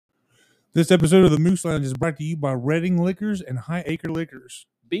This episode of the Moose Lounge is brought to you by Redding Liquors and High Acre Liquors.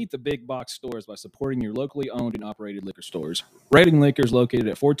 Beat the big box stores by supporting your locally owned and operated liquor stores. Redding Liquor is located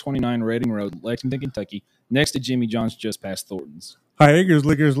at 429 Redding Road, Lexington, Kentucky, next to Jimmy John's just past Thornton's. High Acres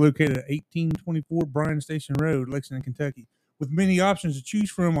Liquor is located at 1824 Bryan Station Road, Lexington, Kentucky, with many options to choose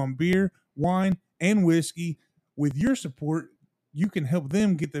from on beer, wine, and whiskey. With your support, you can help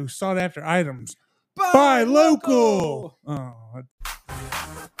them get those sought-after items. Buy local! Oh,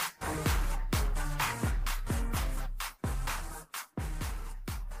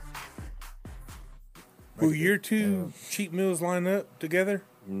 will your two cheap meals line up together?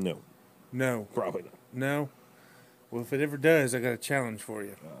 No, No. probably not. No? Well, if it ever does, I got a challenge for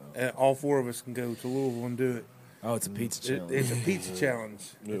you. All four of us can go to Louisville and do it. Oh, it's a pizza challenge. It's a pizza challenge.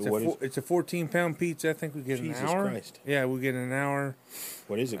 It's a 14-pound pizza. I think we get Jesus an hour. Christ. Yeah, we get an hour.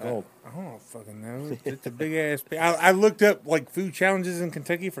 What is it called? I don't fucking know. It's a big ass. I looked up like food challenges in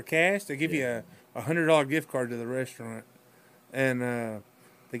Kentucky for cash. They give you a $100 gift card to the restaurant, and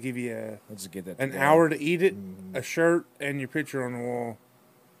they give you Let's just get that an together. hour to eat it, a shirt, and your picture on the wall.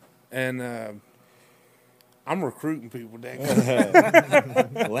 And I'm recruiting people, Dad.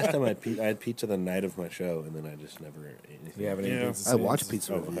 The last time I had pizza the night of my show, and then I just never ate anything. You haven't eaten Yeah. pizza I since? watch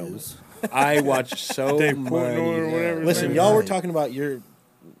pizza Oh, hell reviews. I watch so Dave many. Portnoy or whatever. Listen, his y'all name were is. talking about your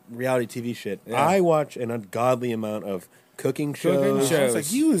reality TV shit. Yeah. I watch an ungodly amount of cooking shows. shows. It's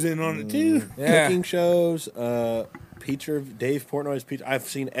like you was in on it too. Yeah. Cooking shows, pizza, Dave Portnoy's pizza. I've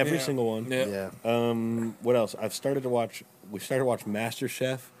seen every Yeah. single one. Yeah. Yeah. What else? We started to watch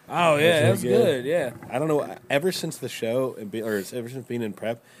MasterChef. Oh, yeah, that's really good. Yeah. I don't know. Ever since the show, or ever since being in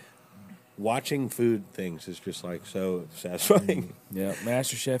prep, watching food things is just like so satisfying. Yeah.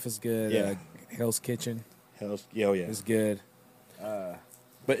 Master Chef is good. Yeah. Hell's Kitchen Hell's, yeah, is good.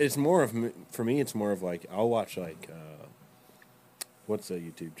 But it's more of for me. It's more of like I'll watch like what's the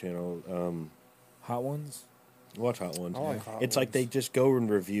YouTube channel? Hot Ones? Watch Hot Ones. I like Hot It's like Ones. they just go and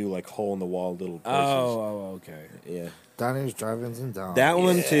review like hole in the wall little places. Oh, okay. Yeah. Diners, drive-ins, and downs. That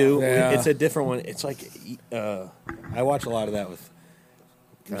one too. Yeah. It's a different one. It's like I watch a lot of that with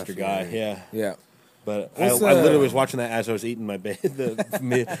Mr. Cafe. Guy. Yeah. Yeah. But What's I literally the- was watching that as I was eating my bed.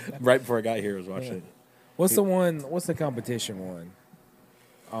 Right before I got here, I was watching it. What's the competition one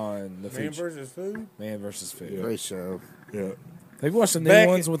on the Man food? versus food. Man versus Food. Great show. Yeah. Have you watched the new Back-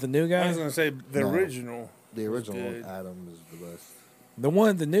 ones with the new I guy? was gonna say the No. original. The original good. Adam is the best.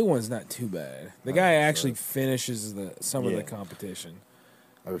 The new one's not too bad. The guy actually finishes some of Yeah. the competition.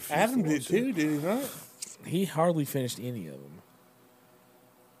 I refuse Adam to did watch too, it. did he not? He hardly finished any of them.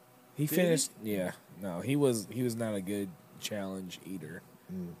 He Did finished, yeah. No, he was not a good challenge eater.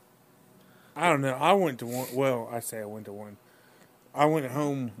 I don't know. I went to one. Well, I say I went to one. I went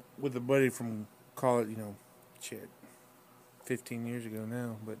home with a buddy from college. 15 years ago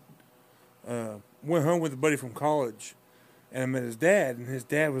now. But went home with a buddy from college, and I met his dad. And his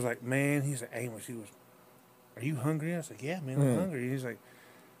dad was like, "Man," he's like, "Amos," he was, "Are you hungry?" I was like, "Yeah, man, I'm hungry." He's like,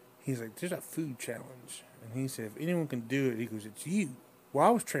 "There's a food challenge," and he said, "If anyone can do it," he goes, "It's you." Well, I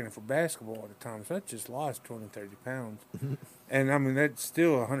was training for basketball at the time, so I just lost 20, 30 pounds. And, I mean, that's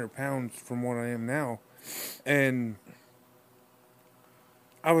still 100 pounds from what I am now. And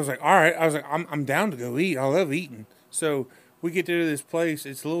I was like, all right. I was like, I'm down to go eat. I love eating. So we get to this place.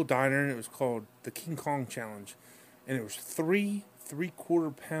 It's a little diner, and it was called the King Kong Challenge. And it was 3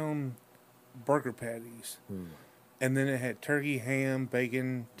 3/4-pound burger patties. And then it had turkey, ham,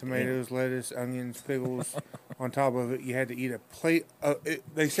 bacon, tomatoes, lettuce, onions, pickles on top of it. You had to eat a plate.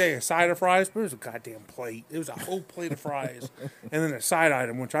 They say a side of fries, but it was a goddamn plate. It was a whole plate of fries. And then a side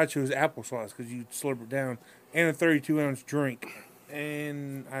item, which I chose applesauce because you slurp it down, and a 32-ounce drink.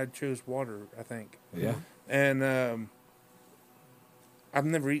 And I chose water, I think. Yeah. And I've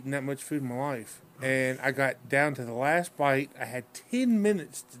never eaten that much food in my life. And I got down to the last bite. I had 10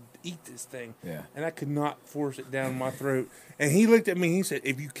 minutes to eat this thing. Yeah. And I could not force it down my throat. And he looked at me. He said,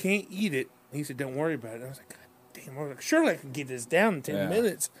 "If you can't eat it," he said, "don't worry about it." And I was like, "God damn!" I was like, "Surely I can get this down in 10 Yeah.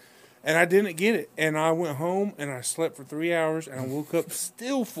 minutes." And I didn't get it. And I went home and I slept for 3 hours. And I woke up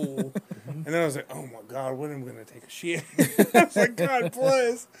still full. And then I was like, "Oh my God, when am I going to take a shit?" I was like, "God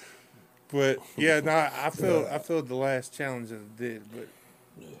bless." But yeah, no, I filled the last challenge that I did. But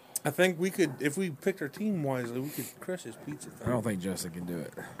I think we could, if we picked our team wisely, we could crush this pizza thing. I don't think Justin can do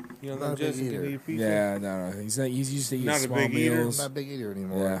it. You don't Not think a big Justin can eater. eat a pizza? Yeah, no. He's used to eat Not a small big eater? meals. I'm not a big eater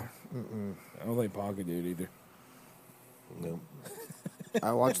anymore. Yeah. I don't think Paul could do it either. No.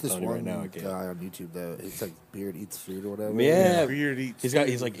 I watched this Telling you one right now, I can't. guy on YouTube though. It's like Beard Eats Food or whatever. Yeah. Beard eats.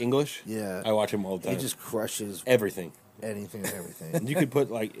 He's like English. Yeah. I watch him all the He time. just crushes Everything. anything and everything. And you could put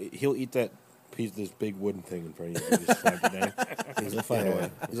like he'll eat that piece, this big wooden thing in front of you. You just slap it down. He's like, find a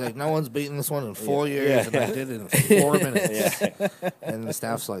way. He's like, no one's beaten this one in 4 Yeah. years, Yeah. and I did it in 4 minutes. Yeah, And the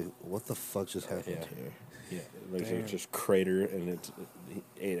staff's like, what the fuck just happened Yeah. here? yeah. There's Damn. just crater, and he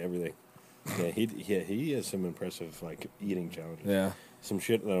ate everything. Yeah, he has some impressive like eating challenges. Yeah. Some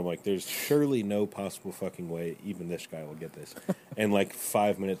shit that I'm like, there's surely no possible fucking way even this guy will get this. And like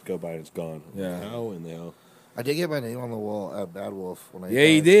 5 minutes go by and it's gone. Yeah. How in the hell? I did get my name on the wall at Bad Wolf when I. Yeah,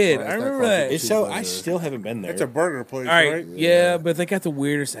 you did. I remember that. It's so I still haven't been there. That's a burger place, All right. right? Yeah, but they got the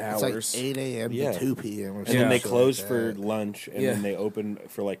weirdest It's hours. like 8 a.m. Yeah. to 2 p.m. or and something. then they shit close like for that. lunch, and Yeah. then they open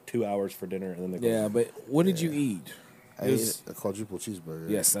for like 2 hours for dinner, and then they close. Yeah, but what did you eat? I It was- ate a quadruple cheeseburger.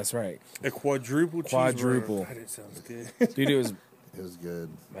 Yes, that's right. A quadruple cheeseburger. Quadruple. God, it sounds good. Dude, it was It was good.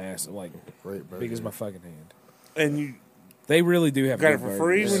 massive, like Great burger. big as my fucking hand. And you They really do have got good it for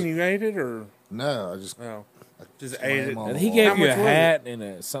free burgers. when you ate it, or No, I just. no? Just slammed ate it. them on And the he wall. gave How you a much was it? hat and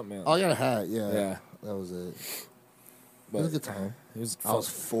a something else. Oh, I got a hat. Yeah. Yeah. That was it. It But was a good time. it was I was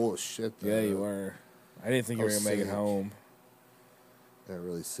fun. full of shit. Though. Yeah, you were. I didn't think you I were was gonna make it sick. home. Got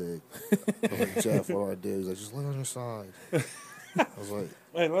really sick. I was like, Jeff, what do I do? He's like, just lay on your side. I was like,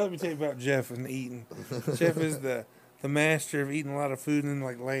 Hey, let me tell you about Jeff and eating. Jeff is the master of eating a lot of food and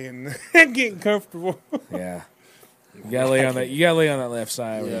like laying and getting comfortable. Yeah. You gotta lay on that. You gotta lay on that left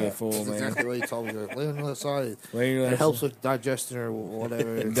side when you get full, that's man. exactly what he told me. He's like, lay on your left side. Lay on your It left helps side. with digestion or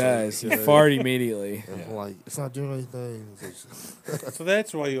whatever. It It's does. like, You fart immediately. And I'm like, it's not doing anything. It's like, So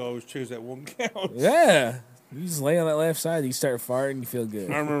that's why you always choose that one couch. Yeah. You just lay on that left side. You start farting. You feel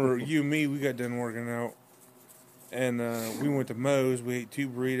good. I remember you and me, we got done working out. And we went to Moe's. We ate 2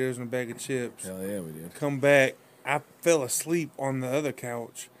 burritos and a bag of chips. Hell yeah, we did. Come back. I fell asleep on the other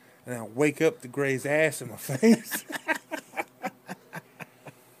couch. And I wake up to Gray's ass in my face.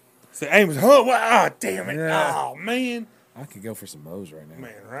 So Amos, damn it. Yeah. Oh, man. I could go for some Moe's right now.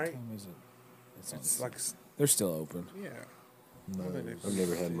 Man, right? What time is it? It's like, They're still open. yeah. I've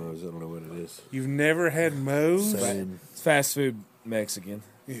never had Moe's. I don't know what it is. You've never had Moe's? same. It's fast food Mexican.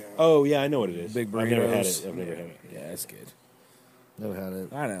 Yeah. Oh yeah, I know what it is. Big I've never had burritos. it. I've never had it. Yeah, that's good. Never had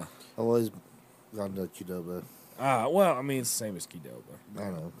it. I know. I've always gone to Qdoba. Well, I mean, it's the same as Qdoba. I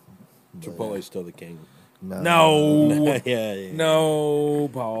don't know. But, Chipotle's still the king. No. yeah, yeah. No,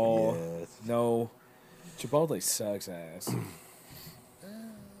 Paul. Yes. No. Chipotle sucks ass.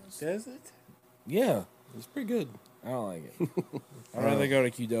 Does it? Yeah. It's pretty good. I don't like it. I'd rather go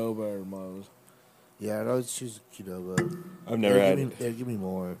to Qdoba or Moe's. Yeah, I'd always choose Qdoba. I've never had it. They'd give me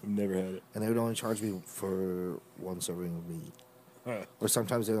more. I've never had it. And they would only charge me for 1 serving of meat. Or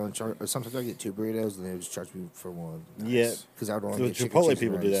sometimes they only charge. Or sometimes I get 2 burritos and they would just charge me for 1. Yeah. Because I would only The get chicken, Chipotle cheese,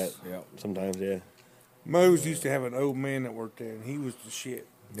 people and do rice. that Yeah. sometimes. Yeah. Moe's used to have an old man that worked there, and he was the shit.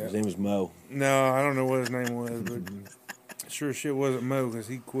 His name was Mo. No, I don't know what his name was, but sure as shit wasn't Mo because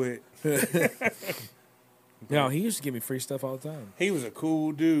he quit. No, he used to give me free stuff all the time. He was a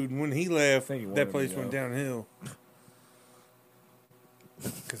cool dude. And when he left, think he wanted that me place to went go. downhill.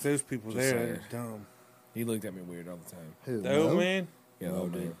 Because those people Just there saying. are dumb. He looked at me weird all the time. Who, The old Mo? man? Yeah, Oh,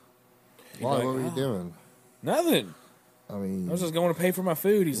 old dude. dude. Why? like, What were you "Oh." doing? Nothing. I mean, I was just going to pay for my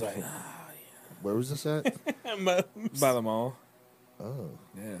food. He's like, where was this at? Mo. by the mall. Oh,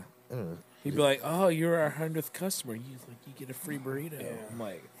 Yeah. interesting. He'd be like, "Oh, you're our 100th customer. You get a free burrito." Yeah. I'm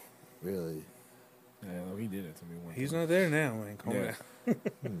like, Really? "Yeah, well, he did it to me one He's time." not there now, man. Calm Yeah.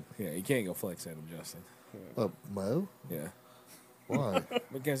 down. Yeah, you can't go flex at him, Justin. Mo? Yeah, Why?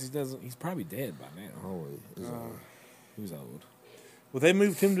 because he doesn't. He's probably dead by now. Holy. Is, He was old. Well, they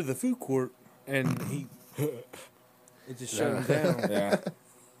moved him to the food court, and he. It just shut him down. Yeah.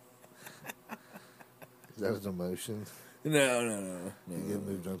 is that an emotion? No. You get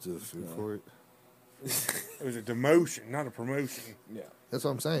moved on to the food court? It was a demotion, not a promotion. Yeah. That's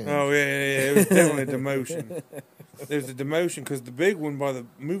what I'm saying. Oh, yeah. It was definitely a demotion. There's a demotion because the big one by the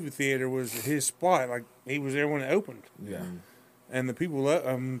movie theater was his spot. Like, he was there when it opened. Yeah. And the people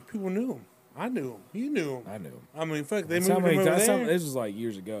people knew him. I knew him. You knew him. I knew him. I mean, fuck, they That's moved how many him over times- there. This was like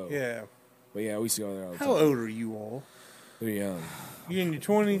years ago. Yeah. But yeah, we used to go there all the How time. old are you all? They're young. You in your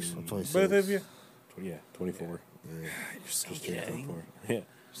 20s? I'm 26. Both of you? Yeah, 24. You're so Just turned young. 24. Yeah.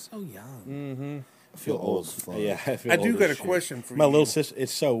 So young. Mm-hmm. I feel old old. as fuck. Yeah, I feel I do old got a as shit. question for My you. little sister.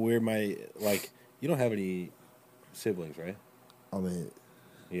 It's so weird. You don't have any siblings, right? I mean,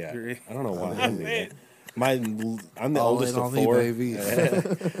 Yeah. You're- I don't know why. Oh, I do man. that. I'm the all oldest in of on me, 4. baby.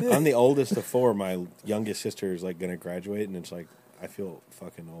 I'm the oldest of 4. My youngest sister is like gonna graduate, and it's like I feel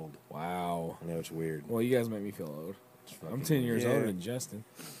fucking old. Wow. I know it's weird. Well, you guys make me feel old. It's I'm fucking 10 years Yeah. older than Justin.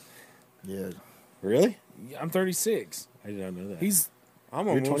 yeah. Really? I'm 36. I did not know that. He's I'm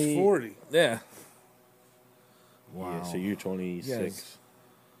You're almost 20 40. yeah. Yeah, so you're 26. Yes.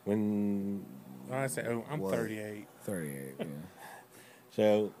 When I say, oh, I'm What? 38. 38. Yeah.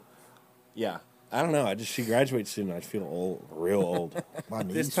 So, yeah. I don't know. She graduates soon. I feel old, real old. My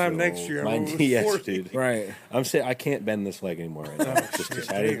knees This time feel next old. year, My I'm knee, almost yes, 40. dude. Right. I'm saying I can't bend this leg anymore. Right now. It's just shit,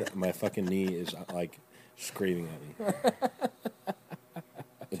 decided. damn. My fucking knee is like screaming at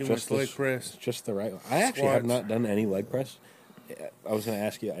me. Too much leg press. It's just the right. I actually have Squats. not done any leg press. I was going to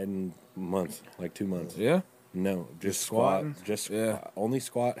ask you in a month, like 2 months. Yeah. No, just squatting? squat. Just Yeah. only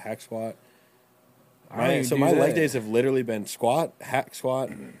squat, hack squat. I don't even So do my leg that. days have literally been squat, hack squat.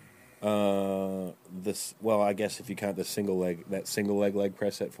 I guess if you count the single leg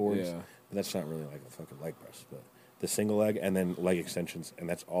press at Ford's, Yeah. but that's not really like a fucking leg press. But the single leg and then leg extensions, and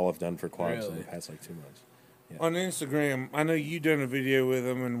that's all I've done for quads in Really? the past like 2 months. On Instagram, I know you done a video with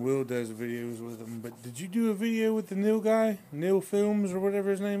him, and Will does videos with him. But did you do a video with the Neil guy, Neil Films or whatever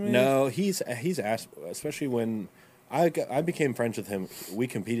his name is? No, he's asked, especially when I became friends with him. We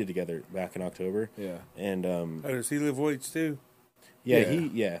competed together back in October, Yeah. and Oh, does he live weights too?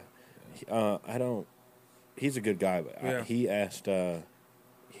 yeah. He's a good guy, but Yeah. he asked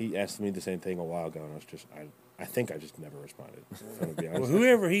me the same thing a while ago, and I think I just never responded. If I'm gonna be Well, honest.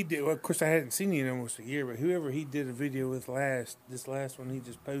 whoever he did, well, of course I hadn't seen you in almost a year, but whoever he did a video with this last one he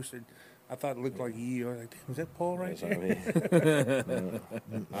just posted, I thought it looked like you. I was like, damn, is that Paul right That's there? what I mean.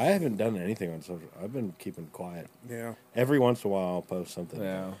 No. I haven't done anything on social. I've been keeping quiet. Yeah. Every once in a while, I'll post something.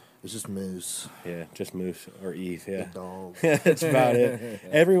 Yeah. It's just Moose, Yeah, just Moose or Eve. Yeah, the dog. that's about it.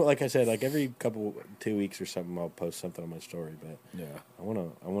 Like I said, like every 2 weeks or something, I'll post something on my story. But Yeah. I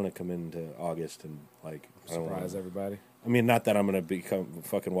wanna come into August and like I don't Surprise wanna, everybody. I mean, not that I'm gonna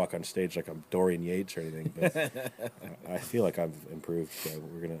fucking walk on stage like I'm Dorian Yates or anything, but I feel like I've improved. So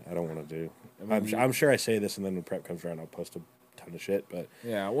I don't want to do. I'm sure I say this, and then when prep comes around, I'll post a ton of shit. But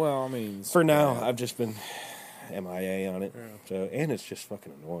Yeah. Well, I mean, for now, I've just been MIA on it. Yeah. So, and it's just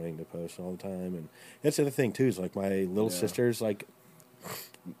fucking annoying to post all the time. And that's the other thing too is like my little Yeah. sister's like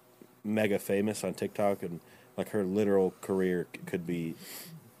mega famous on TikTok, and like her literal career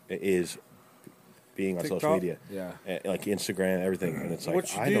is being on social TikTok? media. Yeah. Like Instagram, everything, and it's like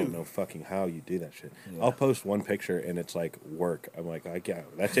What you I don't do? know fucking how you do that shit. Yeah. I'll post one picture and it's like work. I'm like,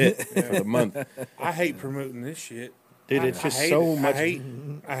 that's it for the month, I hate promoting this shit. dude. I- It's I just hate so it. much.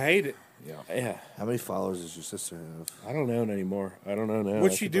 I hate it. Yeah. Yeah, How many followers does your sister have? I don't know anymore. I don't know now. I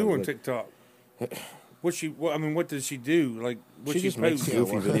What's she should do probably on look. TikTok? What does she do? Like, what She she just makes post?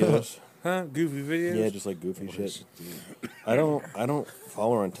 goofy videos. Huh? Goofy videos? Yeah, just like goofy What does shit. she do? I don't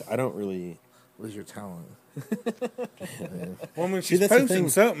follow her on. I don't really. What is your talent? Well, I mean, See, she's that's the posting thing.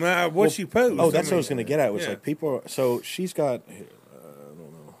 something. What she posts? Oh, that's what I was gonna get at. Was yeah. like people. So she's got. I don't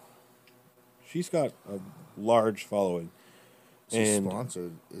know. She's got a large following, She's and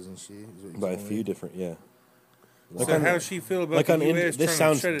sponsored, isn't she? Is what you by a told few me? different. Yeah. So Like on- how does she feel about Like the on U.S. this trying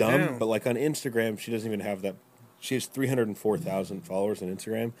sounds to shut it dumb, down? but like on Instagram, she doesn't even have that. She has 304,000 followers on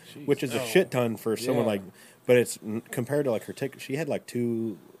Instagram, which is a shit ton for someone Yeah. like. But it's compared to like her TikTok. She had like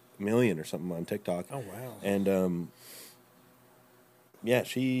 2 million or something on TikTok. Oh wow! And yeah,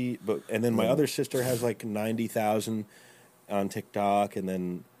 and then my other sister has like 90,000 on TikTok, and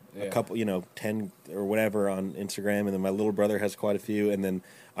then a Yeah. couple, 10 or whatever on Instagram, and then my little brother has quite a few, and then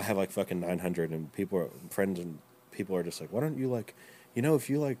I have like fucking 900, and friends and people are just like, why don't you like, if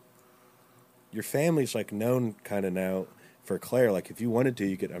you like, your family's like known kind of now for Claire, like if you wanted to,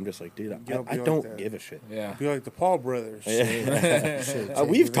 you could. I'm just like, dude, Yeah, I be like don't that. give a shit. Yeah. Be like the Paul brothers.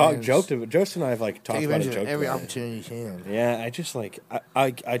 We've joked about. Joseph and I have like talked Take about advantage it. of Joked every about it. opportunity you can. Yeah, I just like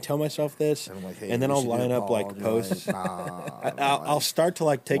I tell myself this, And I'm like, hey, and then we I'll should do line it, up Paul. like And you're posts. like, nah, I'll start to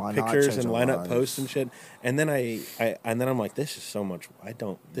like take Why not pictures change and our line up lives? posts and shit, and then I'm like, this is so much.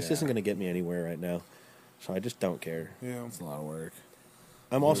 This Yeah. isn't gonna get me anywhere right now, so I just don't care. Yeah. It's a lot of work.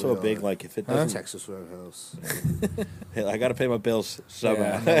 I'm also a really big are. like if it Huh? doesn't, Texas Roadhouse. hey, I got to pay my bills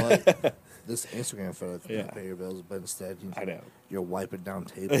somehow. You know what? This Instagram photo can Yeah. pay your bills, but instead I know. you're wiping down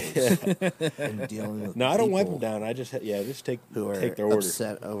tables and dealing with No, I don't wipe people them down. I just take who are take their order.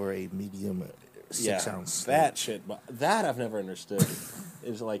 upset over a medium 6-ounce steak. that shit. That I've never understood.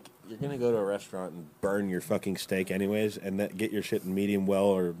 Is like you're gonna go to a restaurant and burn your fucking steak anyways, and then get your shit in medium well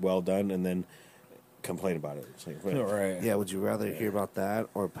or well done, and then complain about it. It's like, All right. Yeah, would you rather hear about that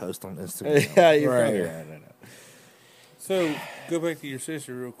or post on Instagram? yeah, you're Right. probably right. I know. So go back to your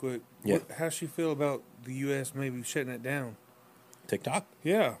sister real quick. Yeah. How's she feel about the U.S. maybe shutting it down? TikTok?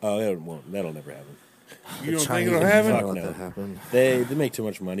 Yeah. Oh, that'll never happen. You don't think Chinese it'll would happen? never Fuck let no. that happen. They make too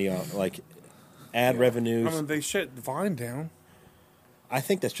much money off like ad revenues. I mean, they shut Vine down. I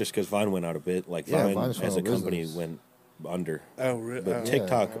think that's just because Vine went out a bit. Like Yeah, Vine Vine's as a went out of company business. went under. Oh, really? But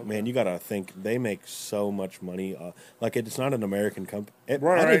TikTok, man, you gotta think they make so much money. Like it's not an American company. I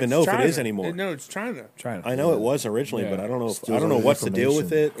don't even know if it is anymore. No, it's China. China. I know it was originally, but I don't know. I don't know what to deal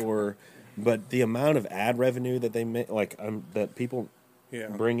with it, but the amount of ad revenue that they make, that people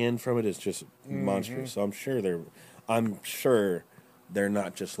bring in from it is just monstrous. So I'm sure they're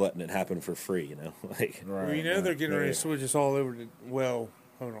not just letting it happen for free. You know, like Right. Well, you know they're getting ready to switch us all over to. Well,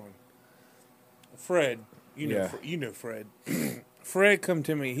 hold on, Fred. You know Fred. Fred come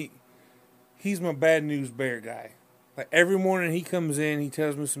to me. He's my bad news bear guy. Like every morning he comes in, he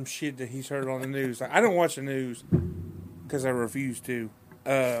tells me some shit that he's heard on the news. Like I don't watch the news because I refuse to.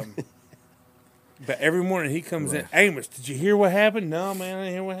 But every morning he comes in. Amos, did you hear what happened? No, man, I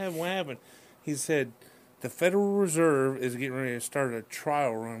didn't hear what happened. What happened? He said the Federal Reserve is getting ready to start a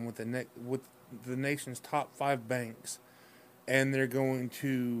trial run with the nation's top 5 banks, and they're going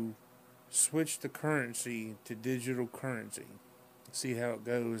to switch the currency to digital currency. See how it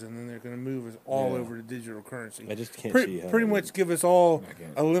goes, and then they're going to move us all over to digital currency. I just can't see how pretty much give us all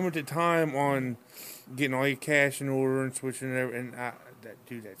a limited time on getting all your cash in order and switching it. And that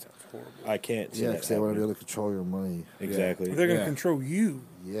sounds horrible. I can't see Yeah, that. because they want to be able to control your money. Exactly. They're going to control you.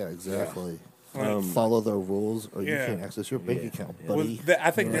 Yeah, exactly. Yeah. Follow their rules, or you Yeah. can't access your bank account, Well, buddy.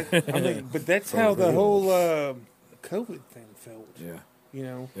 I think that. But that's how the whole COVID thing felt. Yeah. You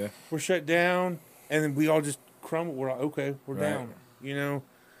know, Yeah. we're shut down, and then we all just crumble. We're like, okay, we're Right. down. You know,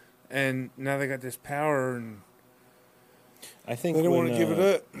 and now they got this power, and I think they don't want to give it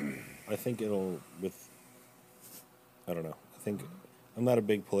up. I think it'll I don't know. I think I'm not a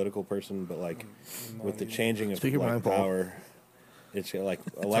big political person, but like with the changing of Speak your mind, Paul. power, it's like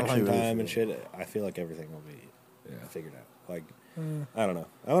how election you really time and feel. shit. I feel like everything will be Yeah. figured out. Like I don't know.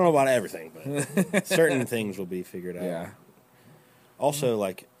 I don't know about everything, but certain things will be figured out. Yeah. Also,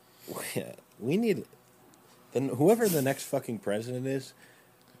 like we need whoever the next fucking president is.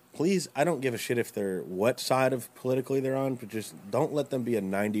 Please, I don't give a shit if they're what side of politically they're on, but just don't let them be a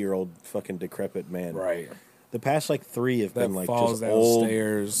 90-year-old fucking decrepit man. Right. The past 3 have That been falls just old.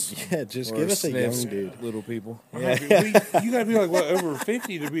 downstairs. Yeah, just or give us a young sniffs dude. Little people. You got to be like over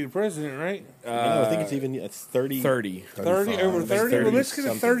 50 to be the president, right? No, I think it's even 30. 30. 30 over 30. Well, let's get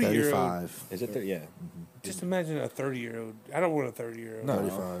a 30 30-year-old. 35. Is it 30? Yeah. Just imagine a 30-year-old. I don't want a 30-year-old. No.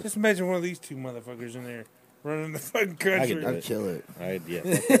 35. Just imagine one of these two motherfuckers in there running the fucking I country. could do I'd kill it. I'd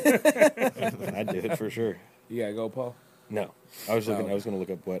do it for sure. You gotta go, Paul. No, I was looking. I was going to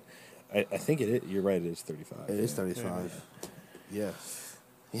look up what. I think it is. You're right. It is 35. It is 35. Yeah.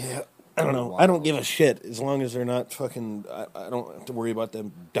 Yeah. I don't know. I don't give a shit as long as they're not fucking. I don't have to worry about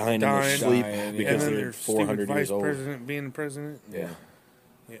them dying in their Dying. sleep Dying, and because then they're their 400 stupid years vice old. president being the president. Yeah.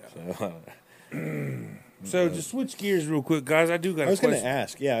 Yeah. So, So just switch gears real quick, guys. I do got I a was going to question.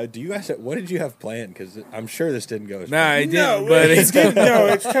 ask. Yeah. Do you guys? What did you have planned? Because I'm sure this didn't go as Nah, planned. it didn't, No, but it's good. No,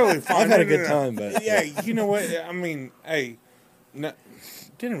 it's totally fine. I've had a No, good no. time, but Yeah, you know what? I mean, hey,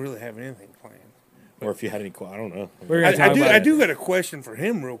 didn't really have anything planned. Or if you had any, I don't know. we're gonna talk about I it. do got a question for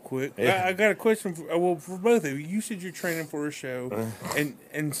him real quick. Yeah. I got a question for both of you. You said you're training for a show,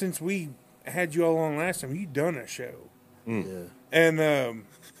 and since we had you all on last time, you done a show, Yeah. and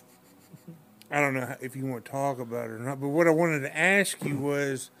I don't know if you want to talk about it or not. But what I wanted to ask you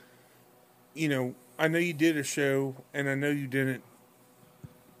was, you know, I know you did a show, and I know you didn't.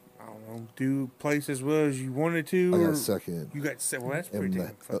 I don't know, do place as well as you wanted to. I or got second You got second. Well, that's in pretty the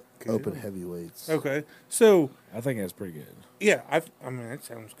damn fucking good. open heavyweights. Okay, so. I think that's pretty good. Yeah, I mean that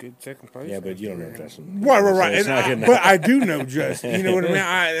sounds good. Second place. Yeah, but you don't know Justin. Right. So And it's not good but I do know Justin. You know what I mean?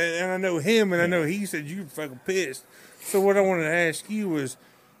 And I know him, and I know he said you fucking pissed. So what I wanted to ask you was,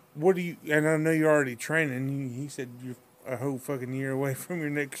 what do you? And I know you're already training. He said you're a whole fucking year away from your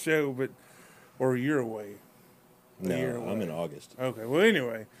next show, or a year away. No, year I'm away. in August. Okay. Well,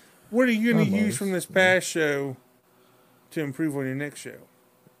 anyway, what are you going to use Almost. from this past show to improve on your next show?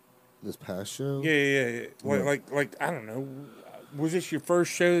 This past show? Yeah. Like I don't know. Was this your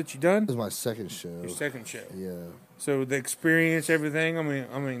first show that you done? This is my second show. Your second show. Yeah. So the experience, everything. I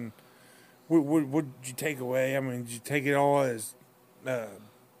mean, what did you take away? I mean, did you take it all as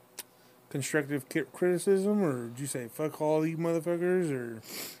constructive criticism, or did you say "fuck all you motherfuckers"? Or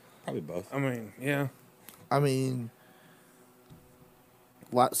Probably both. I mean, yeah, I mean,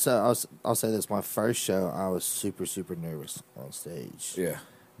 so I'll say this: my first show, I was super, super nervous on stage. Yeah.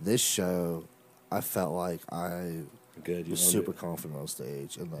 This show, I felt like I Good. You was owned super it. confident on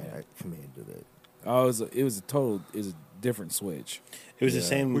stage, and then I commanded it. Oh, it was a different switch. It was the Yeah.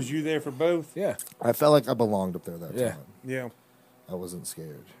 same. was you there for both? Yeah. I felt like I belonged up there that Yeah. time. Yeah. I wasn't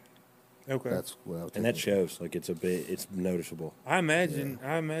scared. Okay. That's what I was and that taking. shows. Like it's noticeable. I imagine.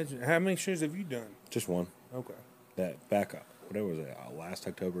 How many shows have you done? Just one. Okay. That back up. Whatever was it? Last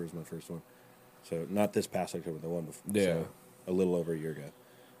October was my first one. So not this past October, the one before. Yeah. So a little over a year ago.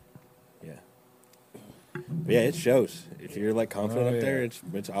 Yeah. But yeah, it shows. If you're like confident Oh, up there, yeah.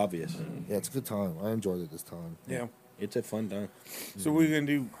 it's obvious. Yeah, it's a good time. I enjoyed it this time. Yeah. It's a fun time. So we're gonna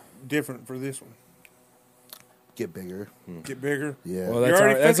do different for this one. Get bigger. Get bigger. Yeah. Well,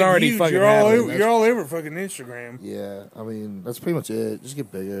 that's already huge. fucking You're all happening. over. You're all over fucking Instagram. Yeah, I mean, that's pretty much it. Just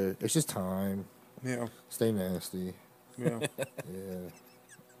get bigger. It's just time. Yeah. Stay nasty. Yeah. Yeah.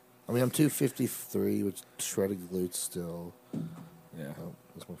 I mean, I'm 253 with shredded glutes still. Yeah. Oh,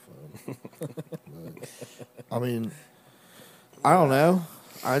 that's my phone. But, I mean, I don't know.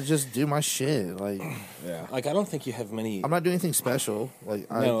 I just do my shit. Like, Yeah. Like I don't think you have many. I'm not doing anything special. Like,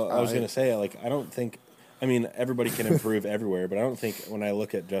 No, I was gonna say like I don't think. I mean, everybody can improve everywhere, but I don't think when I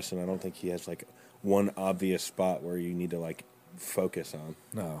look at Justin, I don't think he has like one obvious spot where you need to like focus on.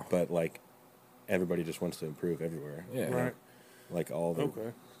 No. But like everybody just wants to improve everywhere. Yeah. Right. Like all the.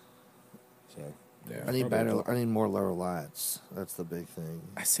 Okay. So Yeah. I need better. I need more lower lats. That's the big thing.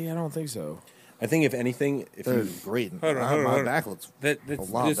 I see. I don't think so. I think if anything, if They're you great. Hold on. My back looks That's a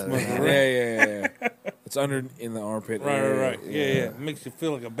lot this better. much. Yeah, Right. Yeah. It's under in the armpit. Right. area. Right. Yeah. Yeah. It makes you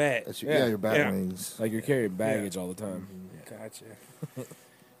feel like a bat. That's your, your back Yeah. wings. Like you're carrying baggage all the time. Gotcha.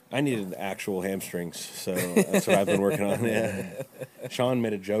 I needed actual hamstrings, so that's what I've been working on. Yeah. Sean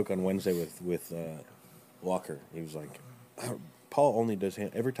made a joke on Wednesday with Walker. He was like, "Oh, Paul only does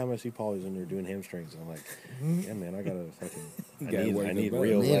every time I see Paul, he's in there doing hamstrings." And I'm like, "Yeah, man, I gotta fucking, Gotta work I need them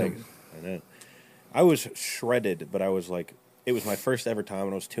real out. Need 'em. legs." I know. I was shredded, but I was like, it was my first ever time,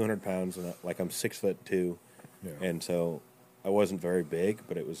 and I was 200 pounds, and like I'm 6'2", Yeah. and so I wasn't very big,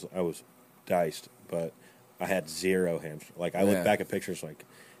 but I was diced, but I had zero hamstring. Like I Yeah. look back at pictures, like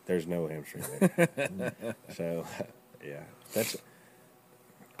there's no hamstring there. So, yeah, that's.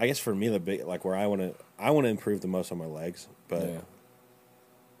 I guess for me, the big like where I want to improve the most on my legs, but Yeah.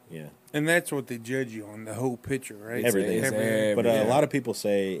 yeah, And that's what they judge you on, the whole picture, right? Everything. It's but yeah. a lot of people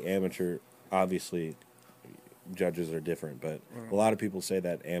say amateur. Obviously, judges are different, but a lot of people say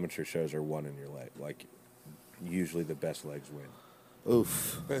that amateur shows are one in your leg. Like usually, the best legs win.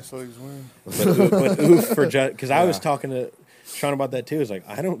 Oof. Best legs win. But oof for because I was talking to Sean about that too. It's like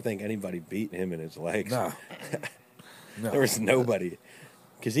I don't think anybody beat him in his legs. No. No. There was nobody.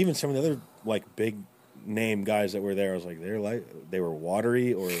 Because even some of the other like big name guys that were there, I was like, they were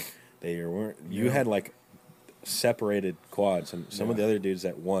watery or they weren't. You had like separated quads, and some of the other dudes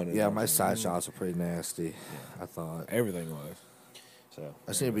that won. Yeah, my side shots are pretty nasty. I thought. Everything was. So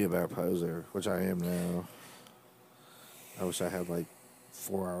I just need to be a better poser, which I am now. I wish I had like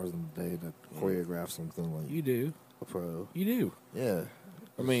 4 hours in the day to choreograph something like You do. a pro. You do. Yeah.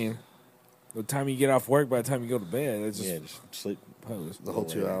 I mean, the time you get off work, by the time you go to bed, it's just yeah, just sleep. pose. The whole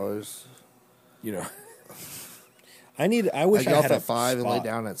 2 hours. You know. I I wish get I off had at a 5 and lay spot.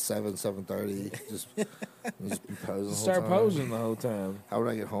 down at 7:30. Just be posing. the Start whole time. posing the whole time. How would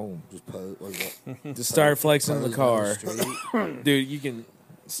I get home? Just pose. Like, what? Just start flexing in the Pose car. down the street? Dude, you can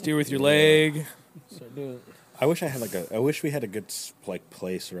steer with your leg. Start doing I wish I had I wish we had a good like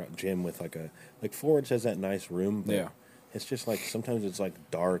place or gym with like Forwards has that nice room. But Yeah. It's just like sometimes it's like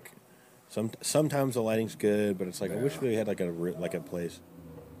dark. Sometimes the lighting's good, but it's like I wish we had like a place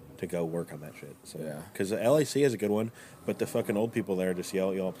to go work on that shit. So Yeah. because the LAC is a good one, but the fucking old people there just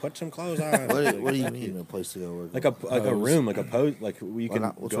yell, "Y'all put some clothes on." What do you mean a place to go work? Like a room, like a pose, like you Why can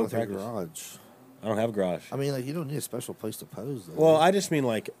not? What's go wrong with your practice. garage? I don't have a garage. I mean, like you don't need a special place to pose. Though. Well, I just mean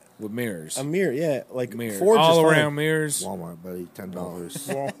like with mirrors. a mirror, yeah, like Mirrors. Forge is All fine. around mirrors. Walmart, buddy, $10.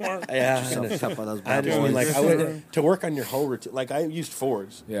 Walmart. Yeah, Stop by those I bad just mean boys. like I would to work on your whole routine. Like I used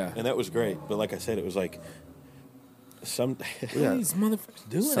Fords, Yeah. and that was great. But like I said, it was like some What Yeah. are these motherfuckers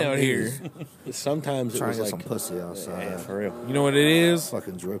doing Some out here? days, sometimes it trying was to get like some pussy outside. yeah, for real. You know what it is?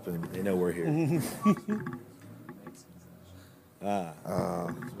 Fucking dripping. They know we're here.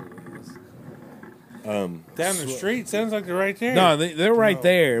 Down the street sounds like they're right there. No, they're right No.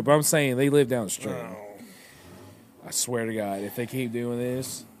 there, but I'm saying they live down the street. No. I swear to God, if they keep doing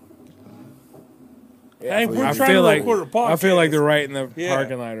this, Hey, we're I trying feel to like record a podcast. I feel like they're right in the Yeah.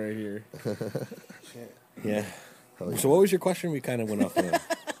 parking lot right here. Yeah. Hell yeah. So what was your question? We kind of went off on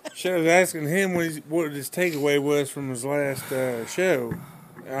that. Should have asking him what his takeaway was from his last show.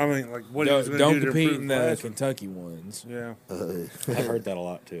 I mean, like what he was going Don't to do to compete improve in the last one. Kentucky ones. Yeah. I've heard that a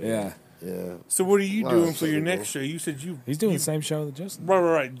lot too. Yeah, Yeah. So what are you Wow, doing that's for your so next cool. show? You said you he's doing the same show that Justin.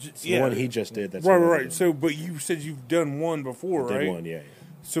 right. It's Yeah, the one he just did. That's right, the one right. I'm So, but you said you've done one before, doing. right? Did one, yeah.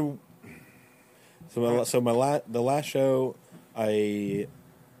 So, The last show, I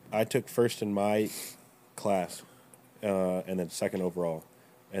took first in my class, and then second overall,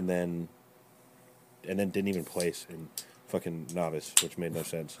 and then and then didn't even place in fucking novice, which made no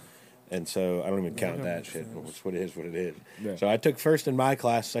sense. And so I don't even count that shit. It's what it is, what it is. Yeah. So I took first in my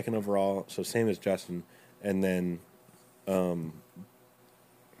class, second overall, so same as Justin. And then,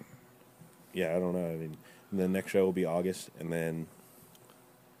 yeah, I don't know. I mean, the next show will be August, and then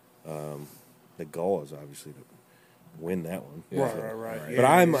the goal is obviously to win that one. Right. But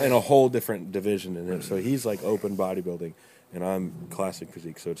I'm in a whole different division than him. So he's like open bodybuilding, and I'm classic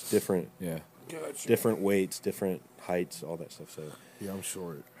physique. So it's different, Yeah. different weights, different heights, all that stuff. So Yeah, I'm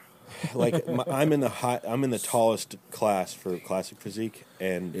short. like I'm in the tallest class for classic physique,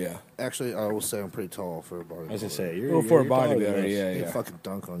 and Yeah. Actually, I will say I'm pretty tall for a bodybuilder. I was gonna say you're Well, for a you're taller than bodybuilder, us. yeah, I can yeah. fucking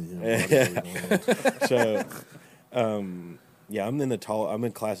dunk on you. in bodybuilding. So, yeah, I'm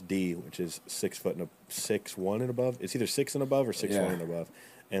in class D, which is 6'1" and above. It's either 6 and above or 6'1" Yeah. and above.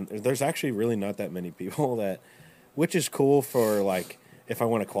 And there's actually really not that many people that, which is cool for like if I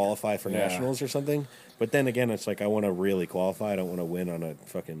want to qualify for Yeah. nationals or something. But then again, it's like I want to really qualify. I don't want to win on a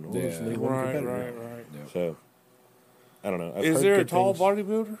fucking Yeah. League One Right. competitor. So I don't know. I've Is heard there a good tall things.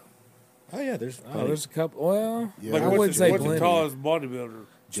 bodybuilder? Oh yeah, there's. Oh, there's a couple. Well, Yeah. Like I what's wouldn't the, say what's the plenty. tallest bodybuilder?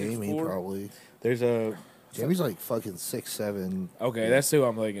 Jamie 6'4"? probably. there's a Jamie's like fucking 6'7". okay, that's who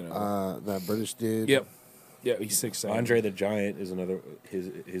I'm thinking of. That British dude. Yep. Yeah, he's 6'7". Andre the Giant is another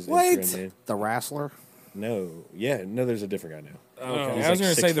his What? Instagram name. The wrestler. No, there's a different guy now. Okay. He's I was like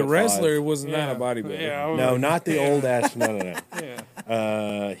going to say the 6'5". wrestler was Yeah. not a bodybuilder. Yeah, I was No, like, not the old ass. No.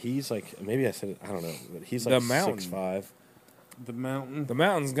 Yeah. He's like maybe I said it. I don't know, but he's The like Mountain. 6'5". The mountain. The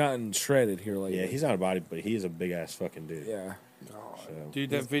mountain's gotten shredded here lately. Yeah, he's not a body, but he's a big ass fucking dude. Yeah. So. Dude,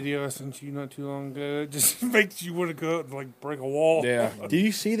 that video I sent you not too long ago, it just makes you want to go out and like break a wall. Yeah. Did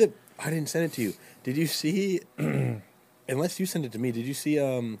you see the? I didn't send it to you. Did you see? Unless you sent it to me, did you see?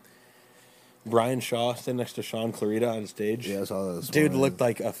 Brian Shaw sitting next to Sean Clarita on stage. Yeah, I saw that. This Dude morning. looked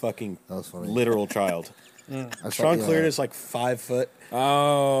like a fucking That was funny. literal child. I saw- Sean yeah. Clarita's like 5 foot.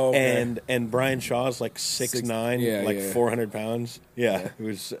 Oh. Okay. And Brian Shaw's like 6'9", yeah, like yeah. 400 pounds. Yeah,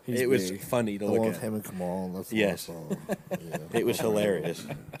 He's it was big. funny to The look one at. with him and Kamal. That's the Yes. one I saw. Yeah. It was hilarious.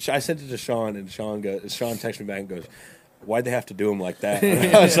 I sent it to Sean, and Sean texted me back and goes, "Why'd they have to do him like that?"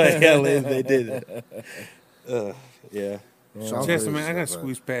 I was like, "Yeah, they did." Yeah, Sean Chester, man, Clarita's I gotta not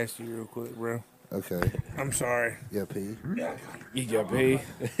squeeze past you real quick, bro. bad. Okay. I'm sorry. Yeah, P. You got pee.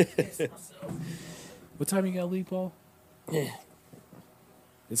 What time you got to leave, Paul?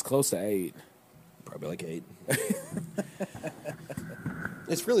 It's close to 8. probably like 8.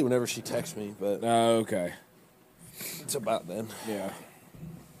 It's really whenever she texts me, but Oh, okay. it's about then. Yeah.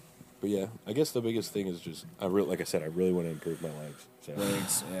 But yeah, I guess the biggest thing is just like I said, I really want to improve my legs. So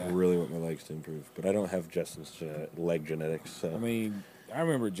Legs, yeah. I really want my legs to improve, but I don't have Justin's leg genetics. So I mean, I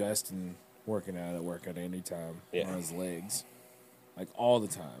remember Justin working out any time Yeah. on his legs. Like all the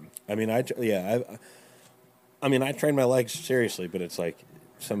time. I mean, I train my legs seriously, but it's like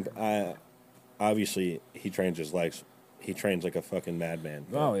obviously he trains his legs. He trains like a fucking madman.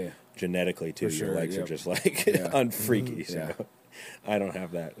 but Oh, yeah. genetically too. For Your sure, legs are yep. just like Yeah. unfreaky. So Yeah. I don't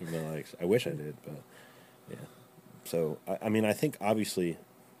have that in my legs. I wish I did, but yeah. So I mean, I think obviously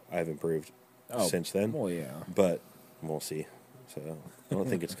I've improved Oh, since then, Well, yeah. but we'll see. So I don't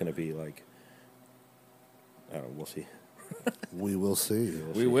think it's going to be like. I don't know. We'll see. We will see.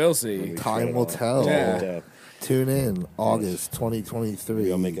 We will When see. we Time try it will all. tell. Yeah. Tune in August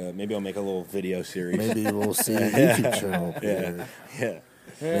 2023. Maybe I'll make a little video series. Maybe we'll see a YouTube channel. Yeah. Here.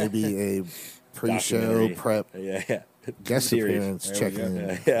 Yeah. Maybe a pre-show Documentary. prep Yeah. guest Series. appearance There we check-in.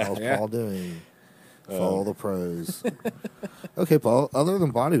 go. Yeah. How's Yeah. Paul doing? Follow the pros. Okay, Paul. Other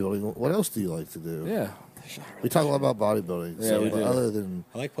than bodybuilding, what else do you like to do? Yeah. We talk a lot about bodybuilding. Yeah, so, we but do. other than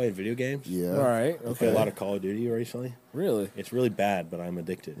I like playing video games. yeah, All right. I play Okay. a lot of Call of Duty recently. Really? It's really bad, but I'm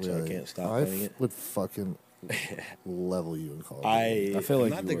addicted, so I really, can't stop I playing it. would fucking level you in Call of Duty. I feel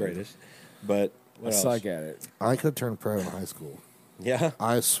like I'm not you the would. greatest, but I what else? suck at it. I could turn pro in high school. Yeah,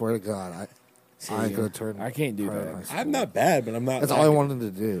 I swear to God, I could have turned. I can't do pro in that. high school. I'm not bad, but I'm not. That's that all I good. wanted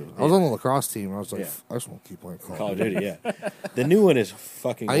to do. I was on the lacrosse team. And I was like, Yeah. I just want to keep playing Call of Duty. Yeah, the new one is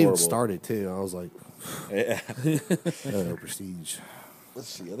fucking. I even horrible. started too. I was like, Yeah. no prestige. Let's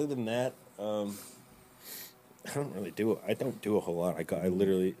see. Other than that, I don't really do. I don't do a whole lot. I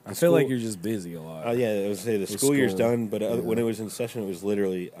literally. I feel like you're just busy a lot. Oh yeah, I was say the With school year's school. done, but when it was in session, it was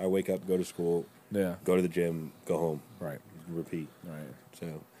literally I wake up, go to school, Yeah. go to the gym, go home, Right. repeat. Right.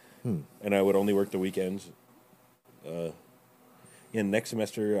 So, and I would only work the weekends. Yeah, next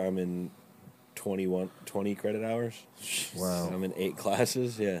semester I'm in 20 credit hours. Wow. I'm in 8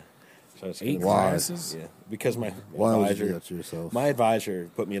 classes. Yeah, so it's 8 gonna be- Why? classes? Yeah, because my Why would you do advisor, that to yourself? my advisor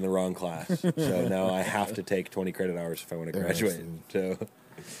put me in the wrong class, so now I have to take 20 credit hours if I want to graduate. Interesting. So,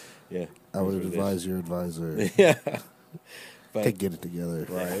 Yeah. I would That's what it advise your advisor is. Yeah. But, to get it together.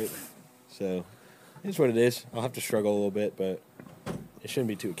 right. So, it's what it is. I'll have to struggle a little bit, but it shouldn't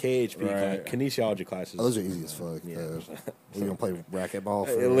be too. KHP, Right. kinesiology classes. Oh, those are easy as fuck. Yeah. We're gonna play racquetball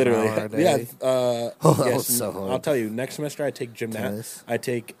for Literally, an hour a day. yeah. Oh, that yes, was so hard. I'll tell you. Next semester, I take Tennis. I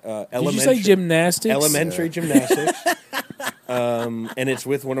take Did elementary. you say gymnastics? Elementary gymnastics. And it's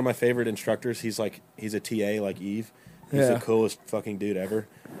with one of my favorite instructors. He's a TA like Eve. He's Yeah. the coolest fucking dude ever.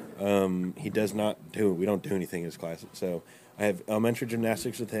 He does not do. We don't do anything in his classes. So I have elementary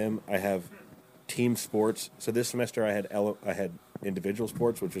gymnastics with him. I have team sports. So this semester I had individual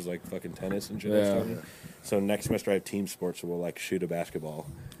sports, which was like fucking tennis and shit. Yeah. And stuff. So next semester I have team sports. So we'll like shoot a basketball.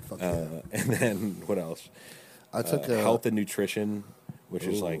 Fuck yeah. And then what else? I took Health and nutrition, which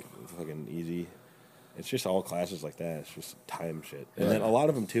is like fucking easy. It's just all classes like that. It's just time shit. And then a lot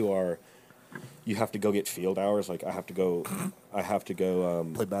of them too are you have to go get field hours. Like I have to go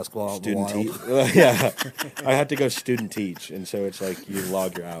play basketball. out in the student wild. teach. Yeah, I had to go student teach, and so it's like you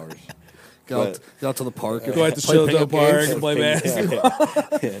log your hours. Get out to the park. and Go out to play Childo pickup Park games, and play Yeah,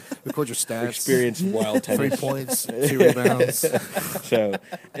 basketball. yeah. record your stats. Experience wild 3 tennis. points, 2 rebounds. So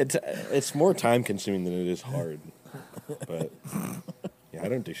it's more time consuming than it is hard. But yeah, I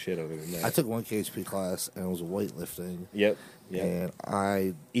don't do shit other than that. I took one KHP class and it was weightlifting. Yep.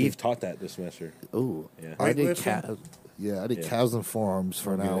 And Eve taught that this semester. Yeah. I did Weightlifting? I did Yeah. calves and forearms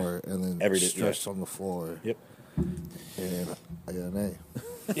for an hour and then Every day, stretched on the floor. Yep. And I got an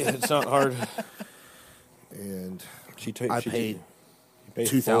Yeah, it's not hard. A. And I paid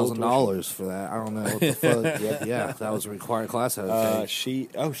 $2,000 for that. I don't know what the fuck. Yeah, that was a required class I had to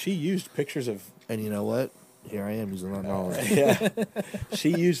take. She used pictures of And you know what? Here I am using that knowledge. yeah.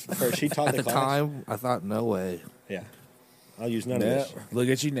 She taught At the class. time, I thought, no way. Yeah. I'll use none of Yeah. this. Look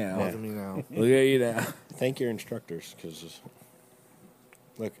at you now. Look at me now. Look at you now. Thank your instructors because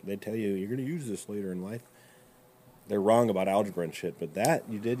look, they tell you you're going to use this later in life. They're wrong about algebra and shit, but that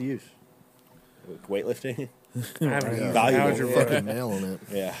you did use. Weightlifting. I haven't used Valuable. algebra. Fucking nailing it.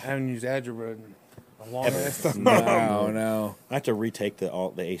 Yeah. I haven't used algebra in a long ass time. No. I have to retake the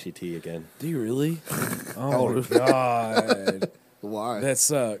ACT again Do you really? Oh, my God. Why? That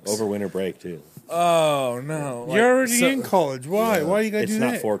sucks. over winter break too. Oh, no. You're already so- in college. Why? Yeah. Why you gotta It's do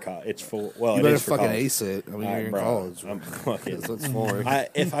not that? for college. It's for well, You it better is for fucking college. ace it. I mean, you're in Bro, college. I'm fucking. That's what it's for.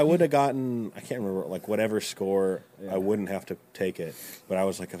 If I would have gotten, I can't remember, like whatever score, I wouldn't have to take it. But I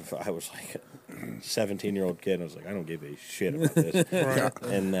was like a 17-year-old kid. I was like, I don't give a shit about this.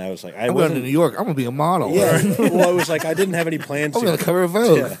 And I was like, I I'm going to wasn't. New York. I'm going to be a model. Yeah. Well, it was like I didn't have any plans. I'm going to cover a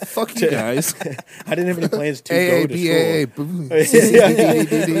Vogue. Fuck you guys. I didn't have any plans to A, go to B, A, A, school. boom. C, C, D, D, D,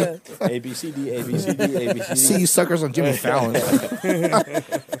 D, D. A B C D A B C D A B C D. See you suckers on Jimmy Fallon.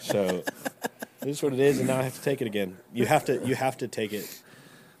 So this is what it is, and now I have to take it again. You have to take it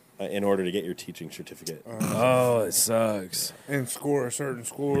in order to get your teaching certificate. Oh, it sucks. And score a certain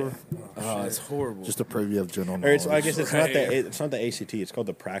score. Oh, it's horrible. Just a preview of general Or knowledge. I guess it's Right. not the ACT. It's called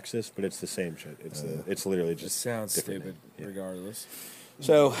the Praxis, but it's the same shit. It's literally it just sounds different stupid, name. Yeah. regardless.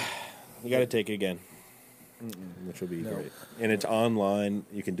 So you got to take it again, which will be No. great. And it's online.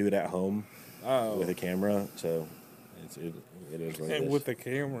 You can do it at home Oh, with a camera. So it is what it And is. with the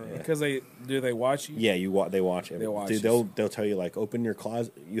camera. because they watch you? Yeah, they watch it. They watch Dude, us. they'll tell you like open your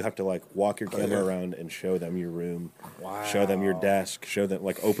closet. You have to like walk your camera around and show them your room. Wow. Show them your desk. Show them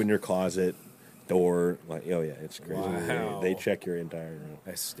like open your closet door. Like oh yeah, it's crazy. Wow. They check your entire room.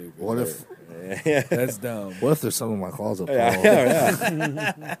 That's stupid. What if yeah, That's dumb. what if there's some in my closet, Paul?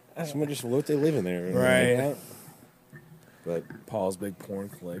 yeah. Someone just what they live in there, Right. But Paul's big porn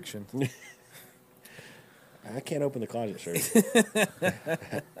collection. I can't open the closet, sir.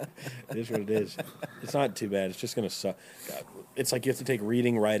 It is what it is. It's not too bad. It's just gonna suck. It's like you have to take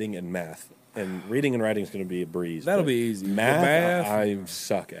reading, writing, and math. And reading and writing is going to be a breeze. That'll but be easy. But Math, math? I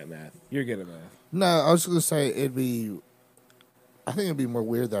suck at math. You're good at math. No, I was going to say it'd be. I think it'd be more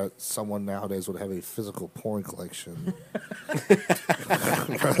weird that someone nowadays would have a physical porn collection.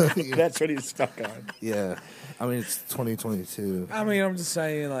 That's what he's stuck on. Yeah, I mean it's 2022. I mean, I'm just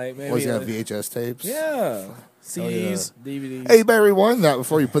saying, like, maybe. What, he's got like- VHS tapes? yeah. CDs, DVDs, Hey, you better rewind that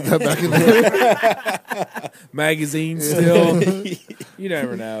before you put that back in there. magazines still. You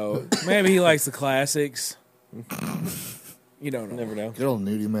never know. Maybe he likes the classics. You don't know. Never know. Good old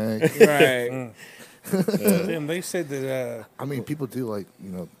nudie mag. Right. Damn, they said that I mean, people do like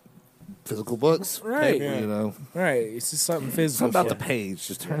physical books. Right. You know, Right. It's just something physical. something about the for- page.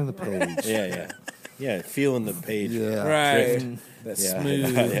 Just turn the page. Yeah, feeling the page. Yeah. Right. Drift. That Yeah.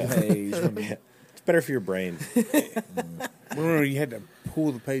 smooth Yeah. page. from the- It's better for your brain. remember you had to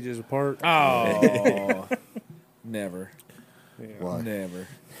pull the pages apart. Oh. Never. Why? Never.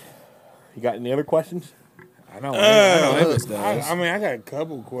 You got any other questions? I know Amos does. I got a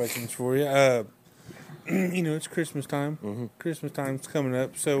couple of questions for you. It's Christmas time. Mm-hmm. Christmas time's coming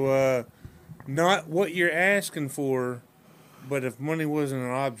up. So, not what you're asking for, but if money wasn't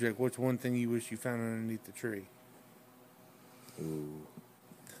an object, what's one thing you wish you found underneath the tree? Ooh.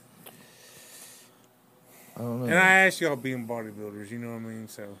 I don't know. And I asked y'all being bodybuilders, you know what I mean?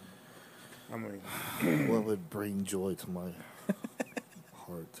 So, What would bring joy to my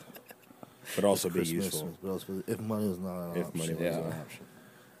heart? But also be Christmas, useful. But also, if money was not an If option. money was Yeah. an option.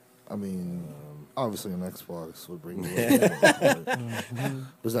 I mean, obviously an Xbox would bring joy to my heart.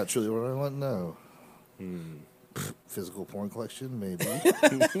 Was that truly what I want? No. Physical porn collection, maybe.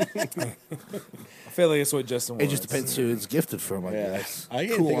 I feel like it's what Justin wants. It just depends who it's gifted from, I Yeah. guess. I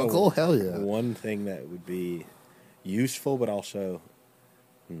can Cool think of uncle, hell yeah. One thing that would be useful, but also,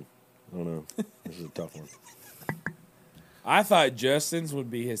 I don't know. This is a tough one. I thought Justin's would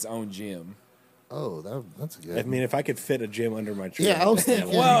be his own gym. Oh, that's good. I mean, if I could fit a gym under my tree. yeah, I was thinking.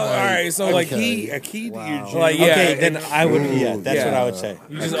 Well, all right, so like okay. A key to Wow. your gym. Like, yeah, Okay, then I would. Ooh, Yeah, that's what I would say.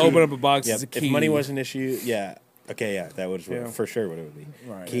 you just open up a box Yeah, as a key. if money was an issue, yeah. Okay, yeah, that was Yeah. for sure what it would be.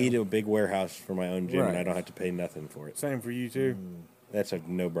 Right, Key yeah. to a big warehouse for my own gym, and Right. I don't have to pay nothing for it. Same for you, too. That's a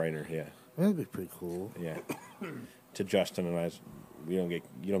no-brainer. Yeah, That'd be pretty cool. yeah. To Justin and I, you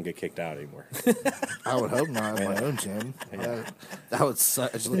don't get kicked out anymore. I would hope not in my own gym. That would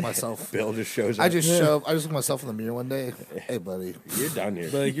suck. I just look at myself. Bill just shows up. I just look at myself in the mirror one day. Hey, buddy. You're done here.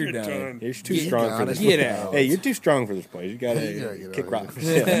 But like, you're You're done. done. You're too You strong got for it. this. Get place. out. Hey, you're too strong for this place. You gotta You gotta get kick out rocks. of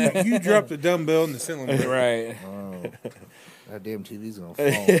here. You dropped the dumbbell in the ceiling. Right. Oh, that damn TV's gonna fall.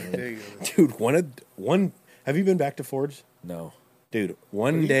 Man. There you go. Dude, one. Have you been back to Ford's? No. Dude, You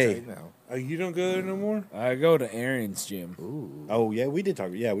one day. trade now. Oh, you don't go there no more? I go to Aaron's gym. Ooh. Oh yeah, we did talk.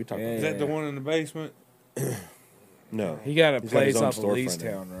 Yeah, we talked. Yeah. Is that the one in the basement? No, He got a He's got his place own off of storefront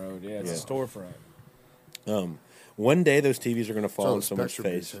now. Leestown Road. Yeah, it's Yeah. a storefront. One day those TVs are gonna fall So on the someone's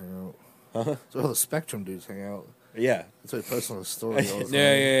Spectrum face. dudes hang out. So all the Spectrum dudes hang out. Yeah, That's what he posts on his story all the time.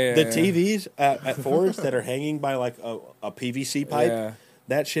 Yeah. the TVs at Ford's that are hanging by like a PVC pipe. Yeah.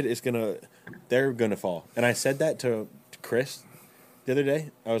 That shit is they're gonna fall. And I said that to Chris the other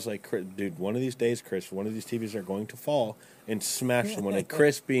day. I was like, dude, one of these days, Chris, one of these TVs are going to fall and smash someone. And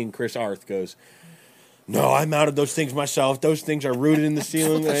Chris, being Chris Arth, goes, no, I mounted those things myself. Those things are rooted in the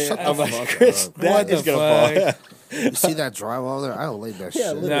ceiling. Shut the I'm like, fuck Chris, up. that What is the gonna fuck? fall. You see that drywall there? I laid that shit.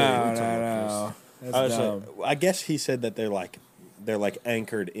 literally. No. What are you talking about, Chris? That's I was dumb. like, I guess he said that they're like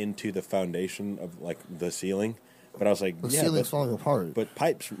anchored into the foundation of like the ceiling. But I was like, The yeah, ceiling's falling apart. but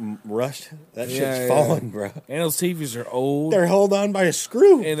pipes rust. That Yeah, shit's yeah. falling, bro. And those TVs are old They're held on by a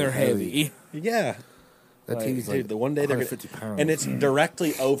screw. and they're heavy. Yeah. that like, TV's Dude, like the one day they're 150 pounds. and it's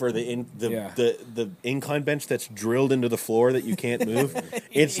directly over the Yeah. the incline bench that's drilled into the floor that you can't move.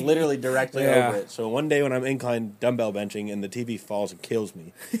 It's literally directly Yeah. over it. So one day when I'm incline dumbbell benching and the TV falls and kills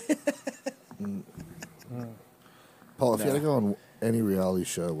me, Paul, if you had to go on any reality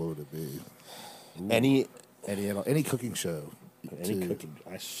show, what would it be? any Any cooking show. too. cooking,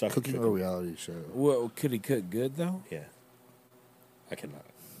 I suck. Cooking at or cooking. reality show. Well, could he cook good though? Yeah, I cannot.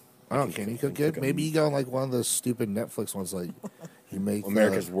 I don't. Can you cook good? Maybe you go on like one of those stupid Netflix ones, like you make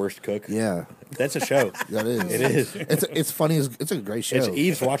America's Worst Cook. Yeah, That's a show. that is. It is. It's funny. It's a great show. It's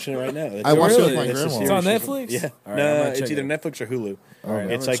Eve's watching it right now. It's I watched it with Really? my It's a grandma. It's on series. Netflix? Yeah. All right, I'm No, gonna it's check either it. Netflix or Hulu. All right,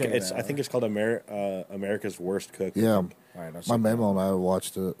 I'm It's gonna like check it I out. think it's called America's Worst Cook. Yeah, All right, I'll my check it memo and I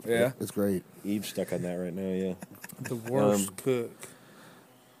watched it. Yeah? It's great. Eve's stuck on that right now. Yeah. The worst cook.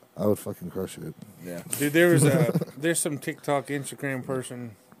 I would fucking crush it. out. Yeah. Dude, there's some TikTok, Instagram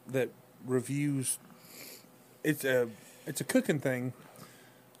person that reviews. It's a cooking thing,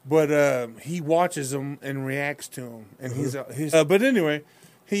 but he watches them and reacts to them, and he's. But anyway,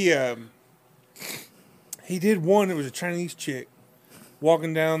 he did one. It was a Chinese chick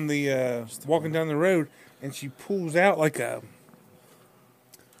walking down the road, and she pulls out like it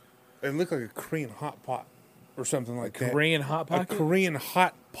looked like a Korean hot pot or something like that. Korean hot A pocket. Korean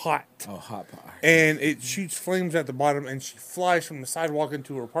hot pot. Oh, hot pot. And it shoots flames at the bottom, and she flies from the sidewalk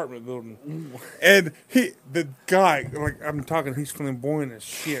into her apartment building. And the guy, like I'm talking, he's flamboyant as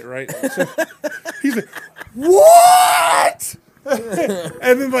shit, right? So he's like, "What?"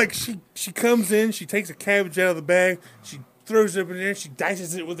 And then like she comes in, she takes a cabbage out of the bag, she throws it up in there, she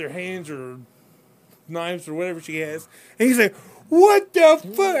dices it with her hands or knives or whatever she has, and he's like, "What the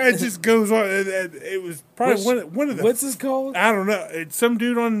fuck?" It just goes on. And it was probably one of the. What's this called? I don't know. It's some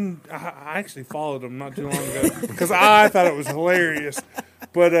dude on. I actually followed him not too long ago because I thought it was hilarious.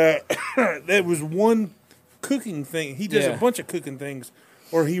 But that was one cooking thing. He does Yeah. a bunch of cooking things,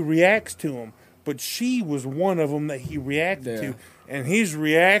 or he reacts to them. But she was one of them that he reacted Yeah. to, and his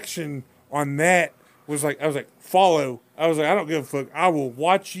reaction on that was like, I was like, follow. I was like, I don't give a fuck. I will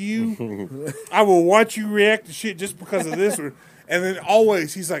watch you. I will watch you react to shit just because of this one. And then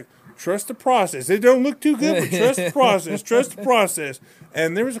always he's like, trust the process. It don't look too good, but trust the process. Trust the process.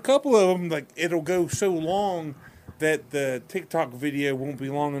 And there was a couple of them, like, it'll go so long that the TikTok video won't be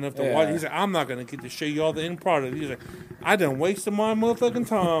long enough to watch. He's like, I'm not going to get to show you all the end product. He's like, I done wasted my motherfucking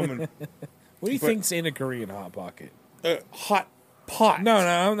time. And What do you think's in a Korean hot pocket? hot pot.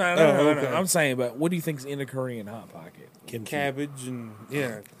 No, no. okay. I'm saying, but what do you think's in a Korean hot pocket? Kimchi. Cabbage and,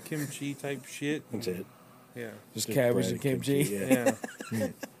 kimchi type shit. That's it. Yeah. Just Just cabbage bread, and kimchi. kimchi, Yeah.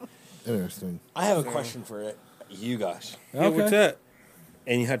 Interesting. I have a question for you guys, Yeah, what's that?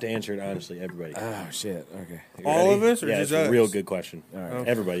 and you have to answer it honestly, everybody. Oh shit. Okay. You All ready? of us or yeah, just it's us? a real good question. All right. Okay.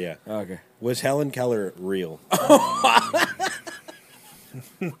 Everybody, yeah. Okay. Was Helen Keller real?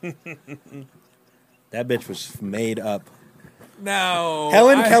 That bitch was made up. No.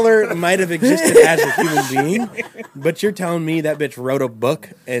 Helen Keller might have existed as a human being, but you're telling me that bitch wrote a book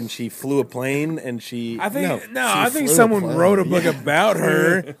and she flew a plane and she I think no, I think flew a someone plane. wrote a book about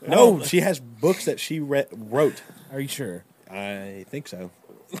her. no, she has books that she wrote. Are you sure? I think so.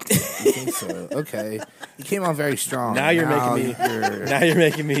 I think so. Okay. You came on very strong. Now you're making me. Now you're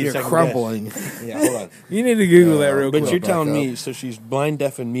making me. You're second crumbling. guess. Yeah, hold on. You need to Google that real But quick. you're back telling up. me, so she's blind,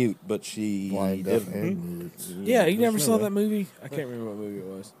 deaf, and mute, but she Blind, deaf, didn't- and mute. Yeah, you never There's saw no that movie? I can't remember what movie it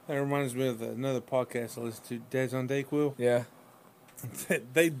was. That reminds me of another podcast I listened to, Dads on Dayquil. Yeah.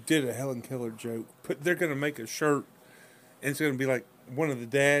 They did a Helen Keller joke. They're going to make a shirt, and it's going to be like one of the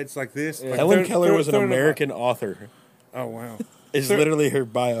dads like this. Like Helen Keller was an throwing up American author. oh, wow. It's Throw- literally her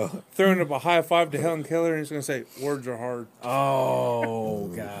bio. Throwing up a high five to Helen Keller, and it's going to say, words are hard. Oh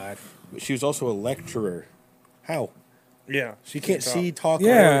God. She was also a lecturer. How? Yeah. She can't see, talk,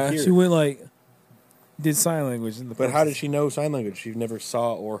 Yeah, or hear. she went like did sign language in the. But how did she know sign language? She never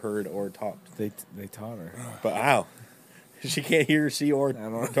saw or heard or talked. they taught her? But how? She can't hear, see, or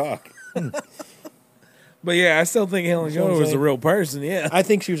talk. But yeah, I still think Helen That's what I'm Keller was a saying. real person. Yeah. I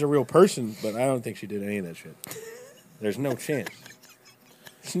think she was a real person, but I don't think she did any of that shit. There's no chance.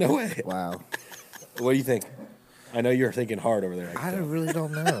 There's no way. Wow. What do you think? I know you're thinking hard over there. I really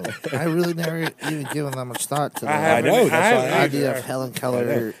don't know. I really never even given that much thought to I that. haven't- know, that's I why haven't The I- idea either. of Helen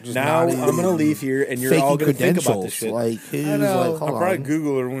Keller just Now not I'm even going to leave here, and you're faking all going to think about credentials. this shit. Like who's I know. like, hold I'll probably on.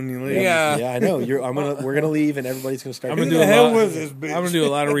 Google her when you leave. Yeah. Yeah, I know. We're gonna leave, and everybody's gonna start. I'm Who gonna doing do the a hell lot. was this bitch? I'm gonna do a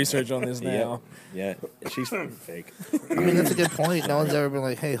lot of research on this Yeah, now. yeah. She's fake. I mean, that's a good point. No one's ever been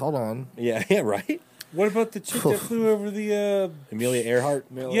like, hey, hold on. Yeah, right. What about the chick that flew over the, Amelia Earhart.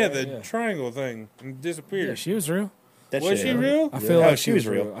 the triangle thing and disappeared? Yeah, she was real. That Was shit, she yeah. real? I feel Yeah. like Oh, she was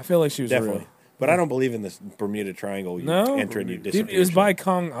real. I feel like she was Definitely. real. But I don't believe in this Bermuda Triangle. You No, enter and you Dude, disappear. it was by shit.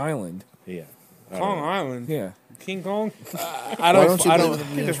 Kong Island. Yeah. Kong Island. Yeah. King Kong? I Why don't you I believe don't.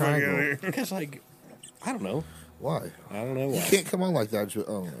 in Get the the fuck out of triangle? here. Because like, I don't know. Why? I don't know You why. can't come on like that.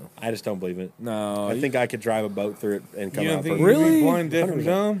 Oh no. I just don't believe it. No, I think I could drive a boat through it and come You don't out. think perfect. you'd be Really? blind, deaf, and 100%.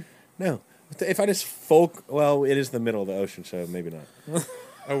 dumb? No. If I just well, it is the middle of the ocean, so maybe not.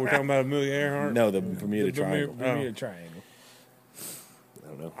 Oh, we're talking about Amelia Earhart? No, the Bermuda Triangle. Bermuda Triangle. I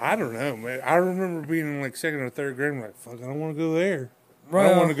don't know. I don't know, man. I remember being in like second or third grade. I'm like, fuck, I don't want to go there. I Well,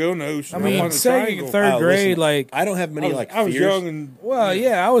 don't want to go in the ocean. I I mean, want the second, triangle. third Oh, grade, listen, like, I don't have many I was, like I was fears. young and well,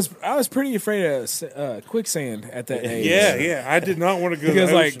 yeah, I was pretty afraid of quicksand at that age. yeah. I did not want to go because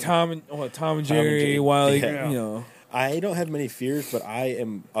to the like ocean. Tom and Jerry, Jerry. Wiley, Yeah. you know, I don't have many fears, but I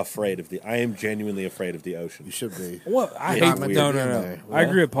am afraid of I am genuinely afraid of the ocean. You should be. what I It's hate. weird. No, Being no. there. I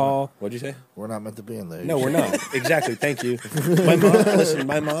agree with Paul. What'd you say? We're not meant to be in there. No, we're not. Exactly. Thank you. My mom. Listen,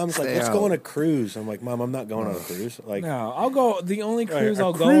 my mom's like, Stay "Let's out. go on a cruise." I'm like, "Mom, I'm not going on a cruise." Like, No, I'll go. The only Right, cruise a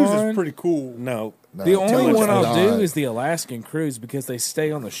I'll cruise go on. is pretty cool. no. No, The too only much one I'll not. do is the Alaskan cruise because they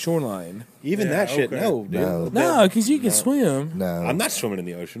stay on the shoreline. Even Yeah, that shit. okay. No, dude. No. No, because you can swim. No, I'm not swimming in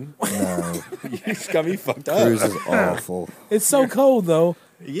the ocean. No, You just got me fucked up. cruise is awful. It's so cold though.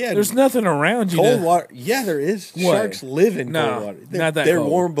 Yeah, There's nothing around you. cold to- water. Yeah, there is. What? Sharks live in No, cold water. not that They're cold.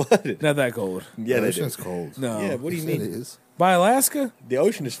 warm blooded. Not that cold. Yeah, the they do. ocean's cold. No. Yeah, what do you Yes, mean? It is. By Alaska? The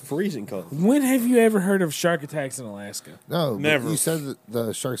ocean is freezing cold. When have you ever heard of shark attacks in Alaska? No, but Never. You said that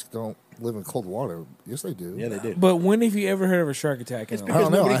the sharks don't live in cold water. Yes, they do. Yeah, they do. But when have you ever heard of a shark attack in It's I Alaska?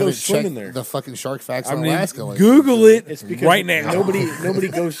 don't know. Nobody I goes haven't swimming checked there. the fucking shark facts I in mean, Alaska. Like Google it It's because right now. Nobody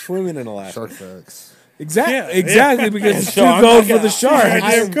goes swimming in Alaska. Shark facts. Exactly, because it's So too I'm cold not for the shark.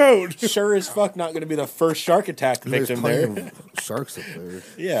 Goddamn code. Sure as fuck not going to be the first shark attack There's victim plenty there. of sharks up there.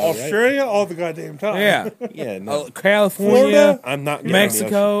 Yeah, right? Australia all the goddamn time. Yeah. Yeah, no. California, Florida? I'm not going Mexico,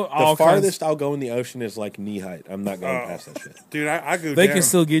 In the, all ocean. The kinds- farthest I'll go in the ocean is like knee height. I'm not going past that shit. Dude, I go they down. can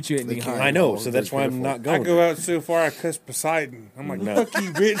still get you at They knee can. high. I know, Oh, so that's why I'm they're not I going. go out so far I cuss Poseidon. I'm like, No. fuck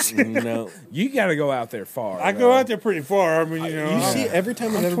you, bitch. No. You got to go out there far. I go out there pretty far. I mean, you know, You see, every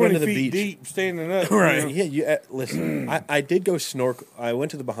time I've I'm ever 20 been to the feet beach, deep standing up. Right. You know? Yeah, listen, I did go snorkel. I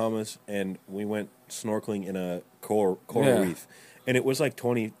went to the Bahamas and we went snorkeling in a coral Yeah. reef, and it was like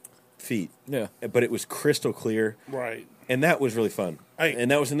 20 feet, Yeah. but it was crystal clear, Right. and that was really fun. Hey. And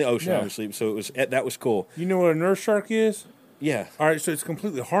that was in the ocean, Yeah. obviously, so that was cool. You know what a nurse shark is? Yeah, All right, so it's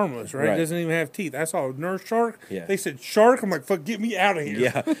completely harmless, right? Right. It doesn't even have teeth. I saw a nurse shark. Yeah. They said shark. I'm like, fuck, get me out of here.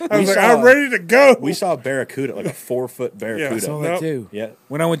 yeah. I was like, I'm ready to go. We saw a barracuda, like a 4-foot I barracuda. saw Nope. that too. Yeah,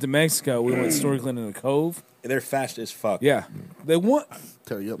 When I went to Mexico, we went snorkeling in a cove. they're fast as fuck. Yeah. They want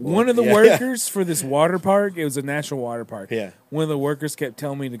Tear you up. one of the Yeah. workers for this water park. It was a national water park. Yeah. One of the workers kept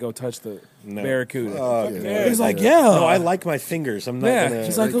telling me to go touch the No. barracuda. Oh, Yeah. He was like, "Yeah." No, I like my fingers. I'm not Yeah. gonna.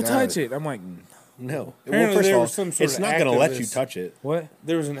 He's like, "Go Got touch it. it." I'm like, no. Apparently first there of all, was some sort it's of not going to let you activist. touch it. "What?"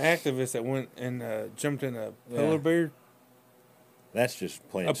 There was an activist that went and jumped in a polar Yeah. bear, That's just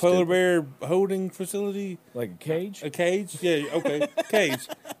plain. a polar stupid. bear holding facility, Like a cage? a cage. Yeah, okay, cage.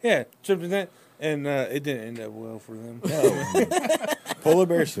 Yeah, jumped in that, and it didn't end up well for them. Polar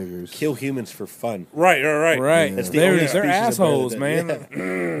bears Figures. kill humans for fun. Right, right. Right. That's the They're, only they're species of bear assholes, that-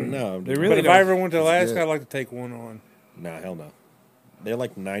 man. No, They But really if don't. I ever went to Alaska, good. I'd like to take one on. no, hell no. They're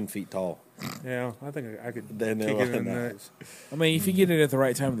like 9 feet tall. Yeah, I think I could Then kick they're it in the like- nuts. I mean, if you get it at the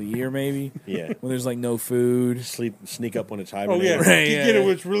right time of the year, maybe Yeah. when there's like no food. Sneak up when it's Oh hibernating. yeah, Right, you yeah, get it yeah.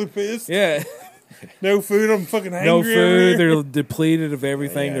 when it's really pissed. Yeah. No food. I'm fucking hangry. No over food. here. They're depleted of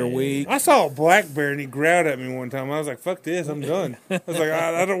everything. Yeah, They're yeah, weak. I saw a black bear and he growled at me one time. I was like, "Fuck this, I'm done." I was like,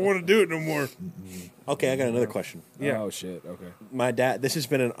 "I don't want to do it no more." Okay, I got another question. Yeah. Oh shit. Okay. My dad. This has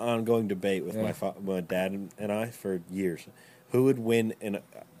been an ongoing debate with my dad and I for years. Who would win in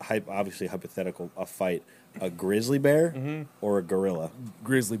obviously hypothetical a fight? A grizzly bear or a gorilla?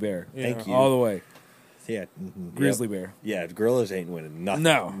 Grizzly bear. Thank you. All the way. Yeah, Grizzly Yep. bear. Yeah, gorillas ain't winning nothing.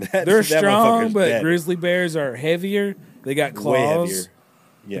 No, That- they're that strong, motherfucker's but dead. grizzly bears are heavier. They got Way heavier. claws.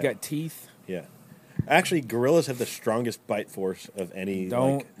 Yeah, They got teeth. yeah. Actually, gorillas have the strongest bite force of any.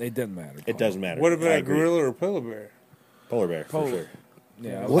 Don't. like, It doesn't matter. it doesn't matter. What I about a agree. gorilla or a polar bear? Polar bear for Polar. sure.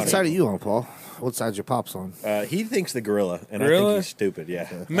 Yeah. What side are you on, Paul? What side's your pops on? He thinks the gorilla, and I Gorilla? think he's stupid. Yeah,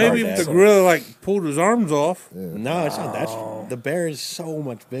 Maybe Hard if the ass. gorilla like pulled his arms off. No, it's not. That's the bear is so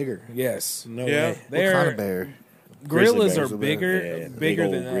much bigger. Yes. No Yeah. way. What They're kind of bear? gorillas bears are are bigger, bear. Yeah, bigger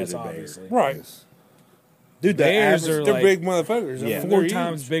big than old us, grizzly bear. obviously. Right. Dude, the Bears average- are They're like big motherfuckers. I Yeah. mean, 4 they're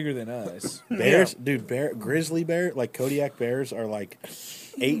times huge. bigger than us. bears, dude, grizzly bear, like Kodiak bears, are like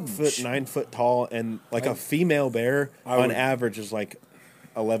 8 foot, 9 foot tall, and like a female bear on average is like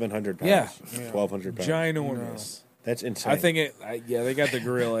 1,100 pounds, Yeah. 1,200 pounds. Ginormous. That's insane. I think it. Yeah, they got the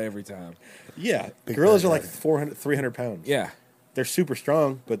gorilla every time. yeah, gorillas are like 400, 300 pounds. Yeah. they're super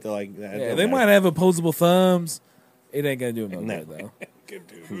strong, but they're like that Yeah, don't they matter. might have opposable thumbs. It ain't gonna do them no No. good though. Good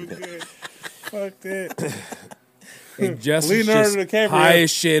dude, good. Fuck that. And Justin's Leonardo just DiCaprio. high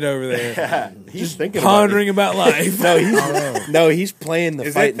as shit over there, He's thinking pondering about life. About it. No, he's playing the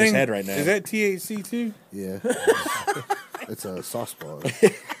Is fight that in his thing? head right now. Is that THC too? Yeah. It's a sauce bar.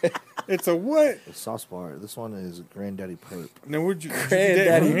 It's a what? A sauce bar. This one is Granddaddy Perp. Now where'd you get that from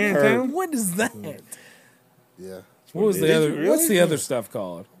Granddaddy here in Perp. town? What is that? Yeah. What was it the is. other? Did you What's really? the other stuff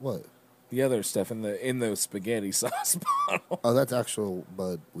called? What? The other stuff in the spaghetti sauce bottle. Oh, that's actual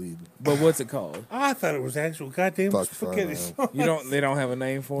bud weed. But what's it called? I thought it was actual goddamn Fuck, spaghetti fuck, sauce. You don't. They don't have a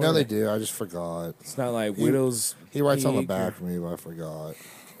name for No, it. they do. I just forgot. It's not like Widow's. He writes on the Peak back for me, but I forgot.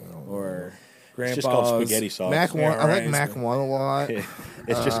 I don't know. or It's Grandpa's. just called spaghetti sauce. Mac one. Yeah, I like right. Mac one a lot.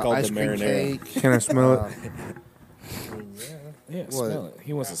 It's just called ice the cream marinara. cake. Can I smell it? Yeah, What? smell it.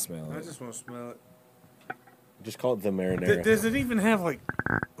 He wants to smell I it. just want to smell it. Just call it the marinara. Does it even have like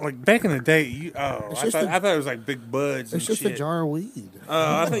back in the day? I just thought a- I thought it was like big buds. It's and just a shit. jar of weed.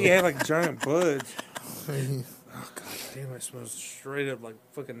 I thought you had like giant buds. Oh god damn! It smells straight up like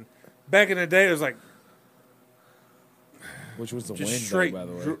fucking. Back in the day, it was like Which was the just Wednesday, straight. by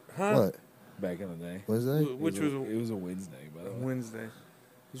the way. Huh? What? Back in the day. What is that? Which was it was a Wednesday, by the way. Wednesday.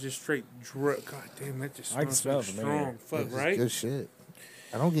 It was just straight. God damn, that just I can smells smell so it from here. strong. Fuck This is right. Good shit.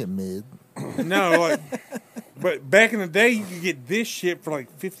 I don't get mid. No, like, but back in the day, you could get this shit for like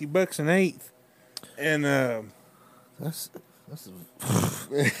 $50 an eighth, and That's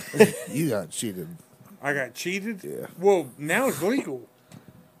you got cheated. I got cheated. Yeah. Well, now it's legal.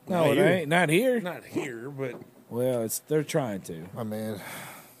 No, it here. ain't. Not here. Not here, but Well, they're trying to. My man,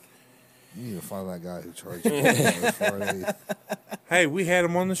 you need to find that guy who charged you for it. hey, we had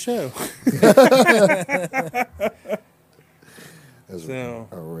him on the show. That's So-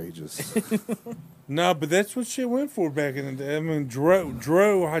 outrageous. No, but that's what shit went for back in the day. I mean, Dro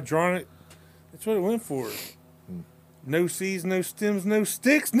hydronic. That's what it went for. No C's, no stems, no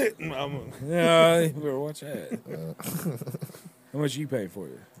sticks. Yeah, you better watch that. How much you pay for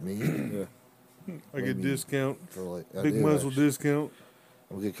it? Me? Yeah. I get discount. For like, I Big did, muzzle actually. discount.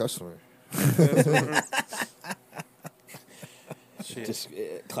 I'm a good customer. Shit. Just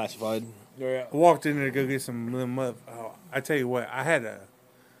classified. Yeah. I walked in there to go get some them up. Oh, I tell you what, I had a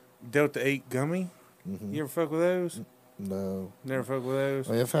Delta 8 gummy. Mm-hmm. You ever fuck with those? No. Never fuck with those?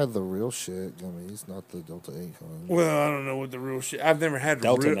 I mean, I've had the real shit gummies, not the Delta 8 kind. Well, I don't know what the real shit. I've never had a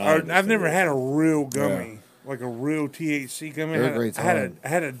Delta real. 9 or is I've the never real had a real gummy, like a real THC gummy. They're I a had, great I had time. I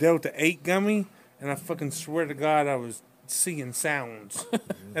had a Delta 8 gummy, and I fucking swear to God, I was seeing sounds,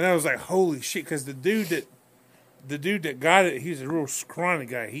 and I was like, "Holy shit!" Because the dude that got it, he's a real scrawny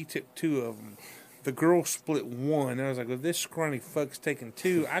guy. He took 2 of them. The girl split 1. I was like, "If this scrawny fuck's taking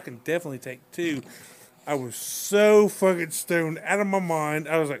 2, I can definitely take 2." I was so fucking stoned out of my mind.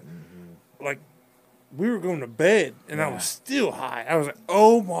 I was like we were going to bed, and I was still high. I was like,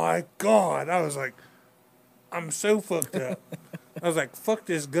 "Oh my God!" I was like, "I'm so fucked up." I was like, "Fuck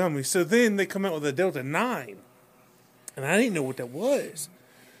this gummy." So then they come out with a Delta 9, and I didn't know what that was.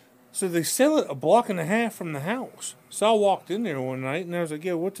 So they sell it a block and a half from the house. So I walked in there one night, and I was like,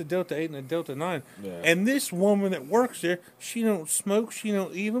 "Yo, what's a Delta 8 and a Delta 9?" Yeah. And this woman that works there, she don't smoke, she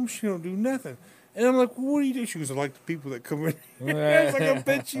don't eat them, she don't do nothing. And I'm like, "Well, what do you do?" She goes, "I like the people that come in here." I was like, "I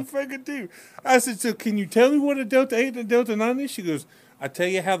bet you fucking do." I said, "So can you tell me what a Delta 8 and a Delta 9 is?" She goes, "I tell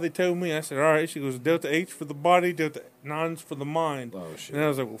you how they told me." I said, "All right." She goes, "Delta 8's for the body, Delta 9's for the mind." Oh, shit. And I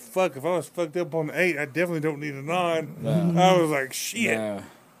was like, "Well, fuck, if I was fucked up on the 8, I definitely don't need a 9. I was like, "Shit." Yeah.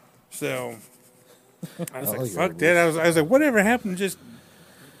 So I was I like, like fuck edibles. that. I was like, whatever happened to just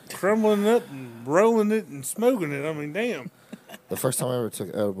crumbling it up and rolling it and smoking it? I mean, damn. The first time I ever took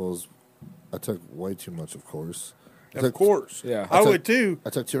edibles, I took way too much, of course. Of course. Yeah. I took- would too. I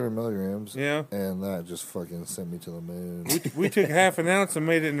took 200 milligrams. Yeah. And that just fucking sent me to the moon. We took half an ounce and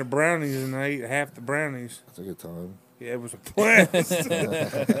made it into brownies, and I ate half the brownies. It's a good time. Yeah, it was a blast.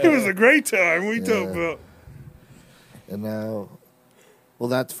 It was a great time. We talk about. And now, well,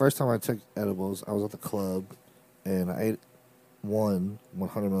 that first time I took edibles, I was at the club, and I ate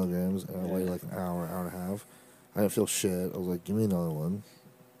 100 milligrams, and I waited like an hour and a half. I didn't feel shit. I was like, give me another one.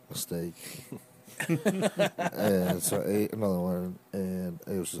 Mistake. And so I ate another one, and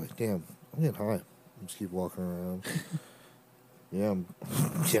it was just like, damn, I'm getting high. I just keep walking around. Yeah,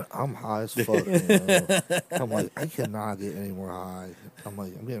 I'm high as fuck. You know? I'm like, I cannot get any more high. I'm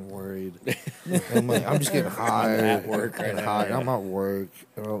like, I'm getting worried. I'm like, I'm just getting higher. at work right and now, high. yeah. I'm at work.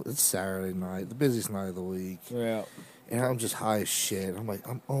 You know, it's Saturday night, the busiest night of the week. Yeah. And I'm just high as shit. I'm like,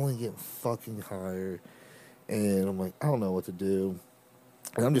 I'm only getting fucking higher. And I'm like, I don't know what to do.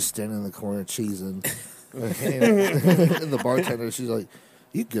 And I'm just standing in the corner cheesing. And the bartender, she's like,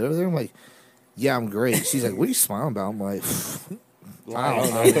 you good over there? I'm like, yeah, I'm great. She's like, what are you smiling about? I'm like, I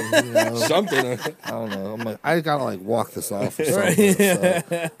don't know. You know? Something. I don't know. I'm like, I gotta like walk this off or something.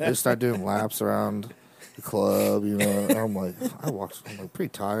 So I just start doing laps around the club, you know. And I'm like, I'm like pretty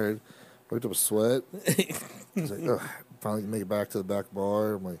tired. Worked up a sweat. I was like, ugh. Finally make it back to the back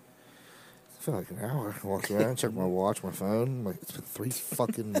bar. I'm like, I feel like an hour. I walked around, checked my watch, my phone. I'm like, it's been 3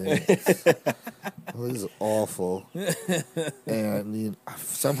 fucking minutes. Well, this is awful. And I mean, I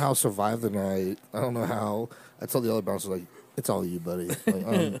somehow survived the night. I don't know how. I told the other bouncer, like, it's all you, buddy.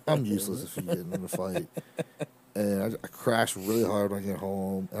 Like, I'm useless if you get in a fight. And I crashed really hard when I get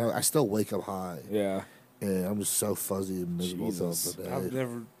home. And I still wake up high. Yeah. And I'm just so fuzzy and miserable Jesus. throughout the I've day.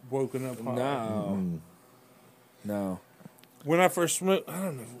 never woken up high. No. Mm. No. When I first smoked, I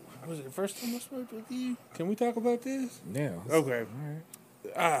don't know. Was it the first time I smoked with you? Can we talk about this? Yeah. Okay.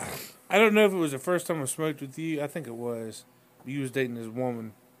 I don't know if it was the first time I smoked with you. I think it was. You was dating this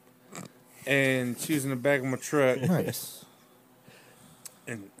woman, and she was in the back of my truck, Nice.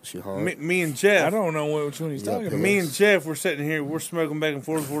 and She hard. me and Jeff. I don't know which one he's Yeah, talking about. Me and Jeff were sitting here, we're smoking back and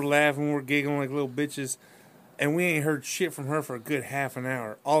forth, we're laughing, we're giggling like little bitches, and we ain't heard shit from her for a good half an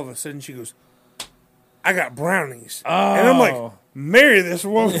hour. All of a sudden, she goes, "I got brownies," and I'm like, Oh. "Marry this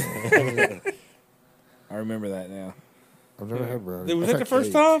woman." I remember that now. I've never had brownies. Was I've that the had first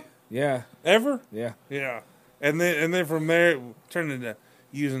cake. time Yeah. ever? Yeah. Yeah, and then from there, it turned into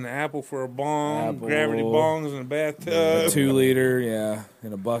using the apple for a bong, Apple. gravity bongs in a bathtub. 2 liter, yeah,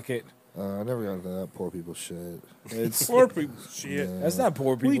 in a bucket. I never got into that poor people shit. It's Poor people shit. Yeah. that's not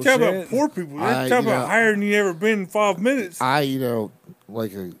poor What people are you talking shit. about? Poor people. You're I- talking you about know- higher than you ever been in 5 minutes. I,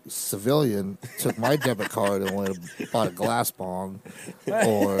 like a civilian, took my debit card and went and bought a glass bong,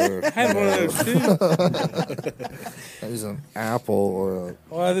 or I had one of those too. use an apple or a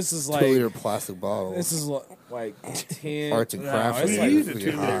Well, this is 2-liter plastic bottle. this is like 10. Arts and no, crafts. it's We like- used a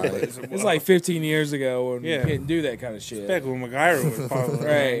pretty high. 2 liter. It's like 15 years ago when Yeah. you couldn't do that kind of shit. back when MacGyver was popular.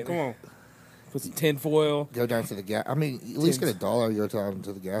 Right. Come on. Put some tinfoil. Go down to the gas. I mean, at least get $1. Go down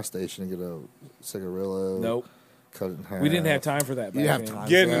to the gas station and get a cigarillo. Nope. Cut it in half. We didn't have time for that back You didn't then. have time.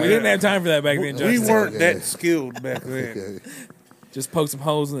 Getting- for that. We didn't have time for that back then, We Justin. weren't Okay. that skilled back then. Okay. Just poke some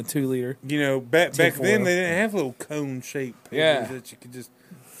holes in the 2-liter. You know, back Tinfoil. then they didn't have little cone shaped papers Yeah. that you could just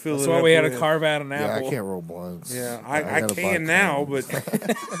fill That's it why up we had to with. carve out an Yeah, apple. I can't roll blunts. Yeah, I gotta buy can now, cones.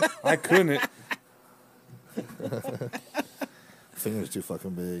 but I couldn't. Fingers too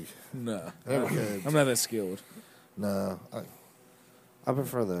fucking big. No. Never could. I'm not that skilled. No, I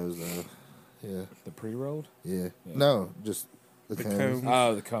prefer those though. Yeah, The pre-rolled? yeah. Yeah. No, just the The cones. cones.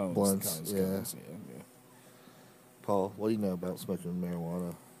 Oh, the cones. Blunts, The cones, yeah. cones, yeah. Paul, what do you know about smoking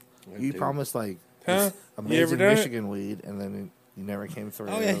marijuana? I You do. promised like Huh? this You ever amazing done it? Michigan weed, and then you never came through.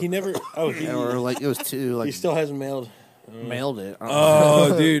 Oh yeah, he never. Oh, he, or like it was too like he still hasn't mailed. mailed it.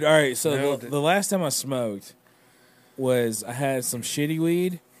 Oh, dude. All right. So Nailed the, it. the last time I smoked was I had some shitty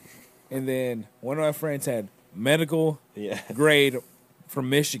weed, and then one of my friends had medical Yeah. grade from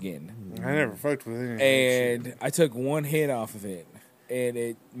Michigan, I never fucked with any. of that and I took one hit off of it, and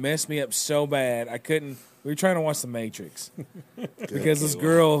it messed me up so bad I couldn't. We were trying to watch The Matrix because this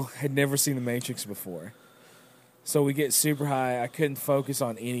girl had never seen The Matrix before. So we get super high. I couldn't focus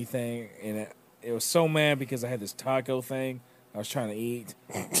on anything, and it was so mad because I had this taco thing I was trying to eat,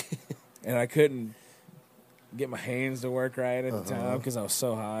 and I couldn't get my hands to work right at the time because I was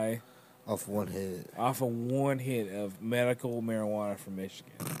so high. off one hit. Off of one hit of medical marijuana from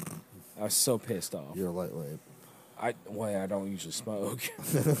Michigan, I was so pissed off. You're a lightweight. I don't usually smoke.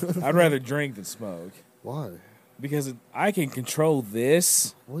 I'd rather drink than smoke Why? because I can control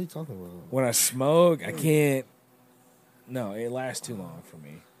this. What are you talking about? When I smoke, I can't. No, it lasts too long for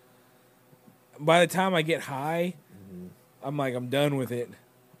me. By the time I get high, I'm like, I'm done with it.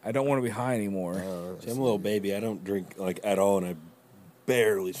 I don't want to be high anymore. See, I'm a little baby. I don't drink like at all, and I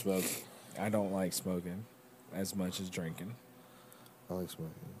barely smoke. I don't like smoking as much as drinking. I like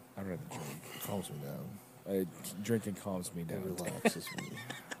smoking. I'd rather drink. Calms me down. Drinking calms me It down. relaxes me.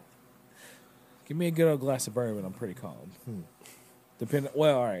 Give me a good old glass of bourbon. I'm pretty calm.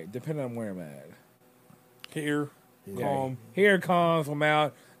 Well, all right. Depending on where I'm at. shit. Here, Yeah. calm. Here calm. If I'm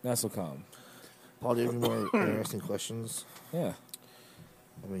out, not so calm. Paul, do you have any more interesting questions? Yeah.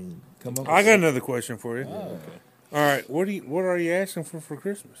 I mean, Come up. I with got another question for you. Oh. All right, what are you asking for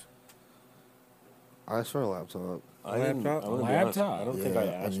Christmas? I asked for a laptop. I didn't- Laptop? I'm gonna be honest, Laptop? I don't think I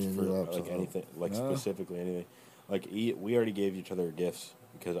Yeah, I asked need a for new laptop. like anything, like No. specifically anything. Like we already gave each other gifts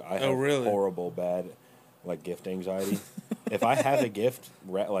because I have Oh, really? horrible bad like gift anxiety. If I have a gift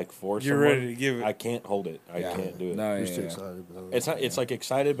like for You're someone, ready to give it. I can't hold it. I Yeah. can't do it. No, You're yeah, too yeah. excited. But It's not. It's like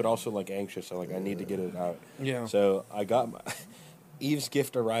excited, but also like anxious. So like I need to get it out. Yeah. So I got Eve's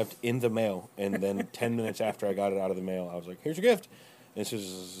gift arrived in the mail, and then 10 minutes after I got it out of the mail, I was like, "Here's your gift." And this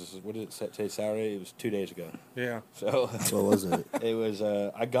is what did it say? Saturday. It was 2 days ago. Yeah. So what was it? it was.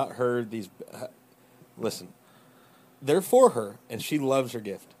 I got her these. Listen, they're for her, and she loves her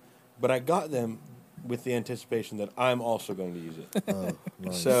gift. But I got them with the anticipation that I'm also going to use it. Oh,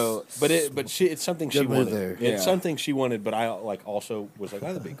 nice. So, it's something she Good move wanted. there. It's Yeah. something she wanted, but I like also was like, "Oh,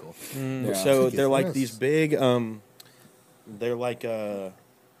 that'd be cool." Yeah. So Yes. they're like Yes. these big. They're like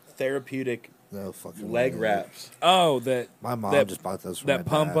therapeutic no fucking leg way. wraps, Oh, that My mom that- just bought those for that my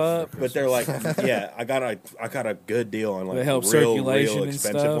pump dad for up? but they're like, yeah, I got a good deal on like They help real circulation and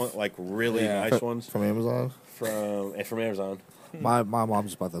expensive stuff? one, like really Yeah. nice ones from Amazon. from Amazon. My mom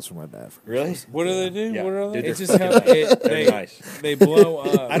just bought those for my dad. Really? What do they do? Yeah. What are they? Dude, it they're just helps. It, They're they, nice. they blow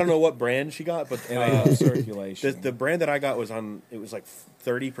up. I don't know what brand she got, but And they help circulation. the brand that I got was on. It was like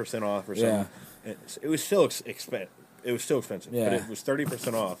 30% off or something. Yeah. It was still expensive. It was still expensive, but Yeah. it was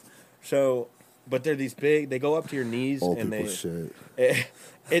 30% off. So, but they're these big. They go up to your knees, Old and people they. shit.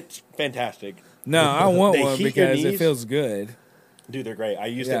 It's fantastic, No, I want They one heat your because it knees. feels good. dude. They're great. I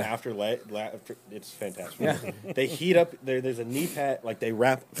used it Yeah. after. It's fantastic. They heat up. There's a knee pad. Like they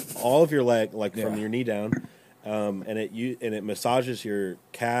wrap all of your leg, like from Yeah. your knee down, and it massages your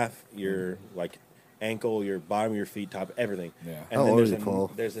calf, your like ankle, your bottom of your feet, top, everything. Yeah. And How then old are you,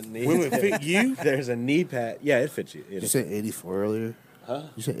 Paul? there's a knee. Will it fit you? There's a knee pad. Yeah, it fits you. Did you say 84 earlier? Huh?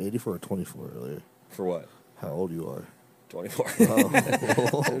 You said 84 or 24 earlier. For what? How old you are? 24.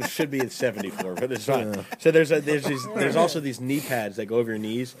 Oh. It should be at 74, but it's fine. So there's also these knee pads that go over your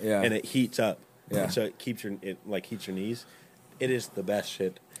knees, Yeah. and it heats up. Yeah. And so it heats your knees. It is the best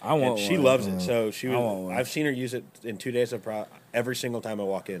shit. I want And she one. loves it. So I want one. I've seen her use it in 2 days. Every single time I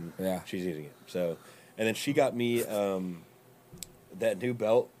walk in, Yeah. she's using it. So, and then she got me that new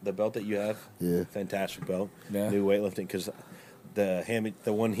belt, the belt that you have. Yeah. Fantastic belt. Yeah. New weightlifting, because the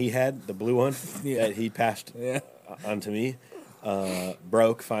one he had, the blue one Yeah. that he passed Yeah. onto me,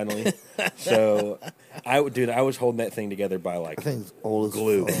 broke finally. So I was holding that thing together by like I think it's old as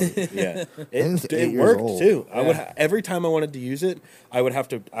glue. fuck. Yeah, Thing's 8 it years worked old. too. Yeah. Every time I wanted to use it, I'd have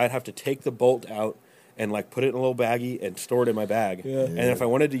to take the bolt out and like put it in a little baggie and store it in my bag. Yeah. And if I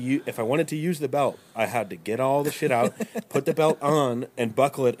wanted to use the belt, I had to get all the shit out, put the belt on, and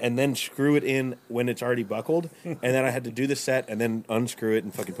buckle it, and then screw it in when it's already buckled. And then I had to do the set and then unscrew it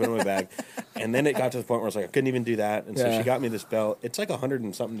and fucking put it in my bag. And then it got to the point where I was like, I couldn't even do that. And so Yeah. she got me this belt. It's like $100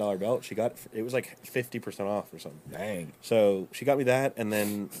 and something belt. It was like 50% off or something. Dang. So she got me that, and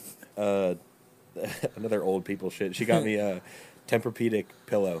then another old people shit. She got me a Tempur-Pedic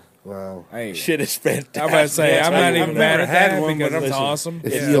pillow. Wow. Hey, Shit is fantastic. I'm about to say, I'm not I've even mad never at had that one, because but it's listen, awesome.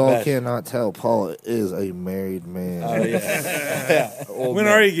 If It's you the all best. cannot tell, Paul is a married man. Oh yeah. Yeah, old When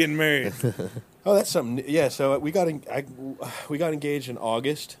man. are you getting married? Oh, that's something. Yeah, so we got engaged in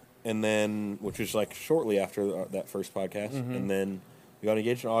August, and then which was like shortly after that first podcast, and then we got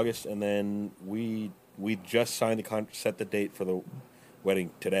engaged in August, and then we just signed set the date for the wedding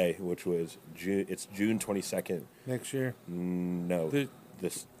today, which was June. It's June 22nd. Next year. No, The-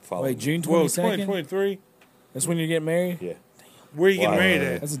 this following. Wait, June Whoa, 22nd? 2023. That's when you get married? Yeah. Where are you getting Wow. married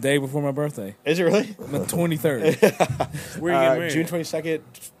at? That's the day before my birthday. Is it really? The 23rd. Where are you getting married? June 22nd,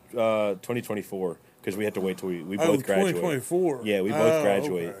 2024, because we had to wait till we Oh, both graduate. 2024. Yeah, we both Oh,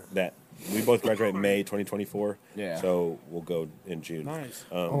 graduate okay. We both graduate May 2024. Yeah. So we'll go in June. Nice.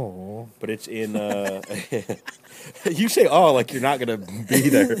 Oh, But it's in. You say, "Oh, like you're not gonna be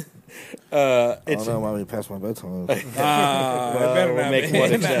there." I It's. don't know. Might be past my bedtime. It better we'll not make be.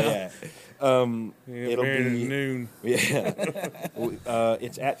 one exception. Yeah, It'll married at be- noon. Yeah.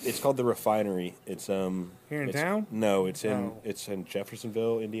 It's called the Refinery. It's Here in it's- town? No, it's in Oh.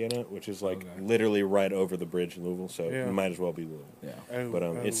 Jeffersonville, Indiana, which is like Okay. literally right over the bridge in Louisville. So Yeah. it might as well be Louisville. Yeah. Oh, But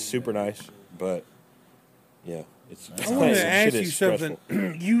oh, it's super yeah. nice. But yeah, it's I nice. wanted to and ask shit you is something.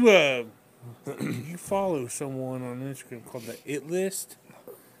 stressful. You follow someone on Instagram called the It List,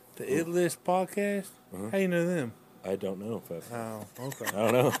 the It List podcast. How you know them? I don't know if I've, Oh, okay, I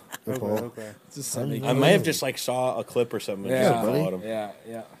don't know. Hey, okay, Paul. okay. Just something. I may have just like saw a clip or something and Yeah. just buddy. followed him. Yeah,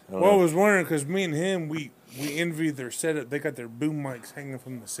 yeah. I don't Well, I know. was wondering because me and him, we envy their setup. They got their boom mics hanging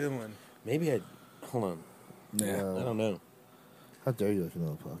from the ceiling. Maybe I. Hold on. Yeah. I don't know. How dare you look at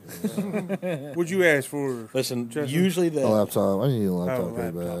another podcast? What'd you ask for? Listen, Justin? usually the A laptop. I need a Oh, laptop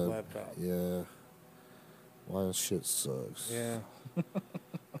pretty laptop, bad. laptop. Yeah. Why this shit sucks. Yeah.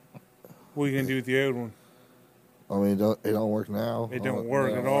 What are you gonna do with the old one? I mean, it don't work now. It don't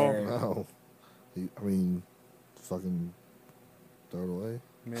work at all. No. I mean, fucking throw it away.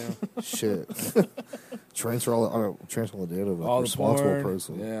 Yeah. Shit. transfer all the data. Like All the responsible porn.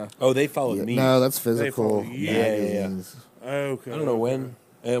 person. Yeah. oh they followed Yeah, me. no, that's physical. follow you. Yeah, yeah, yeah. magazines. Okay. I don't know okay.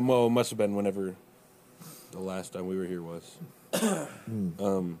 when. Well, it must have been whenever the last time we were here was.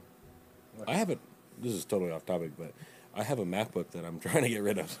 I have a. This is totally off topic, but I have a MacBook that I'm trying to get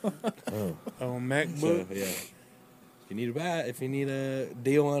rid of. Oh, So MacBook. yeah, if you need a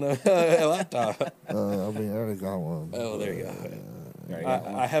deal on a laptop, I mean, I already got one. oh there you go. There you I,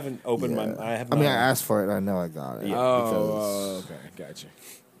 go. I haven't opened Yeah. my. I have. I mean, I not- asked for it and I know I got it. Yeah, Oh, okay. Gotcha.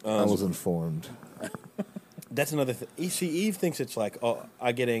 I was informed. That's another thing. See, Eve thinks it's like, oh,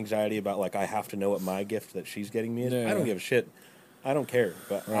 I get anxiety about like I have to know what my gift that she's getting me is. Yeah. I don't give a shit. I don't care.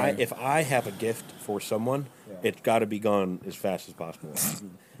 But Right. if I have a gift for someone, Yeah. it's got to be gone as fast as possible.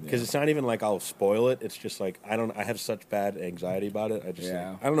 Because it's not even like I'll spoil it. It's just like I have such bad anxiety about it.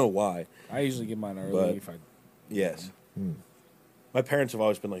 Yeah. I don't know why. I usually get mine early But- if I. Yes. My parents have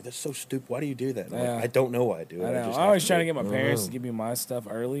always been like, "That's so stupid. Why do you do that?" And I'm Yeah. like, I don't know why I do it. I know. just I always have try to do get it." my parents to give me my stuff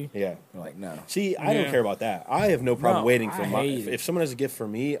early. Yeah. They're like, no. See, I don't Yeah. care about that. I have no problem No, waiting for I my. hate it. If someone has a gift for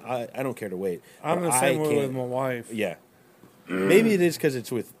me, I don't care to wait. I'm But the same I way can't- with my wife. Yeah. Maybe it is because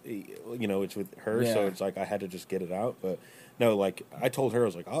it's with, it's with her, so Yeah. it's like I had to just get it out. But no, like I told her, I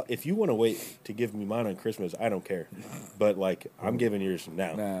was like, if you want to wait to give me mine on Christmas, I don't care. But like I'm giving yours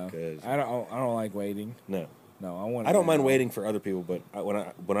now. No. 'cause- I don't like waiting. no. No, I want. I it don't mind now. waiting for other people, but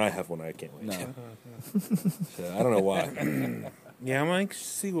when I have one, I can't wait. No. So I don't know why. Yeah, I'm anxious to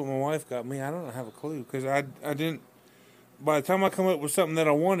see what my wife got me. I don't have a clue because I didn't. By the time I come up with something that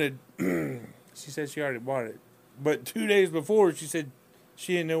I wanted, she said she already bought it. But 2 days before, she said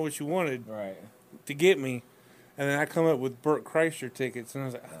she didn't know what she wanted Right. to get me. And then I come up with Burt Kreischer tickets, and I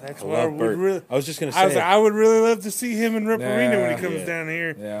was like, "That's I what I love would Burt. really." I was just gonna I was say. like, "I would really love to see him in Ripperino when he Yeah. comes Yeah. down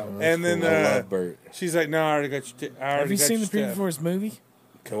here." Yeah. And then I love Bert. she's like, "No, I already got you. Have you seen the preview for his movie?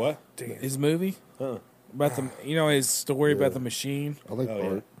 What? His movie Huh. about the his story about the machine. I like Oh, yeah.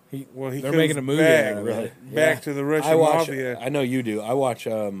 Bart. Well, he They're comes making a movie back, out of Really? it. back Yeah. to the Russian I watch. mafia. I know you do. I watch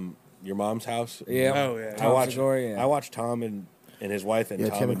Your Mom's House. Yeah. Oh, yeah. I Tom watch. Segura, yeah. I watch Tom and his wife and Yeah,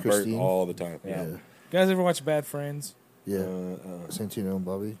 Tom Tim and and Bert Christine. all the time. Yeah. Yeah. You guys ever watch Bad Friends? Yeah. Uh, Santino and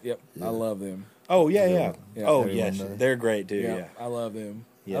Bobby. Yep. Yeah. I love them. oh yeah, yeah. Yeah. Oh Every yes, Monday. they're great too. Yeah. Yeah, I love them.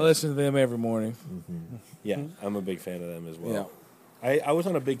 Yeah. I listen to them every morning. yeah. I'm a big fan of them as well. Yeah. I was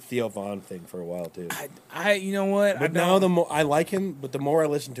on a big Theo Vaughn thing for a while too. I you know what? But now the more I like him, but the more I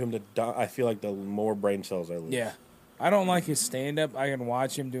listen to him, I feel like the more brain cells I lose. yeah. I don't like his stand up. I can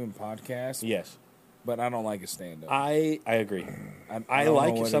watch him doing podcasts, Yes. but I don't like his stand up. I agree. I don't know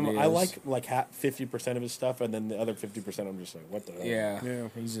like what some. it I is. like 50% of his stuff, and then the other 50% I'm just like, what the hell? Yeah. Yeah.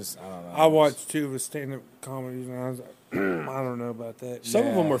 He's just I don't know. I watched 2 of his stand-up comedies, and I was like, I don't know about that. Some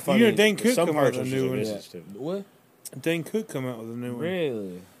of them were funny. You know, Dane but Cook some come out parts with a was new just one. misses, too. What? Dane Cook come out with a new one.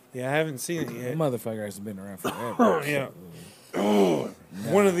 Really? Yeah, I haven't seen it That yet. motherfucker has been around forever. Yeah.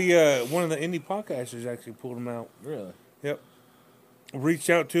 One of the indie podcasters actually pulled him out. Really? Yep. Reached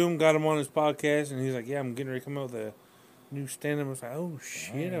out to him, got him on his podcast, and he's like, "Yeah, I'm getting ready to come out with a new stand-up." I was like, "Oh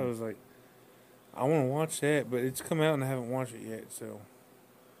shit!" I was like, "I want to watch that, but it's come out and I haven't watched it yet." So,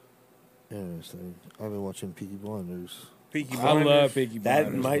 Interesting. I've been watching Peaky Blinders. Peaky I Blinders. love Peaky That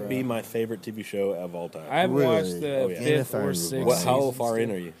Blinders, might bro. be my favorite TV show of all time. I haven't Really? watched the Oh, yeah. Game of fifth or Thrones was sixth. What? How seasons far in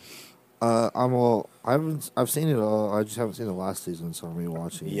still. are you? I've seen it all. I just haven't seen the last season, so I'm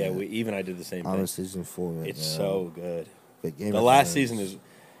rewatching it. Yeah, I did the same I'm thing. in season 4 right It's now. so good. But Game The of last Thrones- season is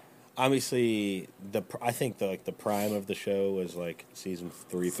obviously I think the prime of the show was like season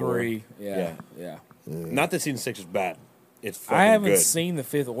 3, 4. Three. Yeah. Yeah. Not that season 6 is bad. It's fucking I haven't good. seen the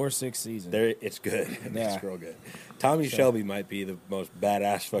fifth or sixth season. It's good. Yeah. It's real good. Tommy Shelby might be the most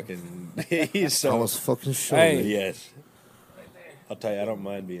badass fucking. He's so Thomas fucking show. Hey. yes. I'll tell you, I don't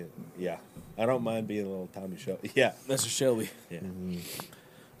mind being. Yeah, I don't mind being a little Tommy Shelby. Yeah, That's a Shelby. yeah.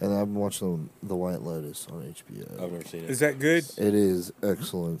 And I'm watching The White Lotus on HBO. I've never seen it. Is that good? It is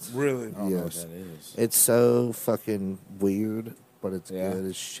excellent. Really? I don't know what Yes. that is. It's so fucking weird, but it's Yeah. good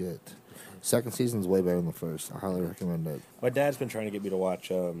as shit. Second season's way better than the first. I highly recommend it. My dad's been trying to get me to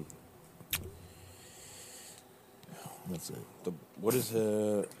watch. That's it. What is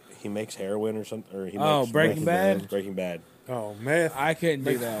he makes heroin or something? Or he Oh, makes Breaking Bad? Breaking Bad. Oh, meth. I couldn't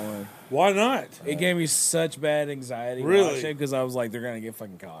do that one. Why not? It gave me such bad anxiety Really? because I was like, they're gonna get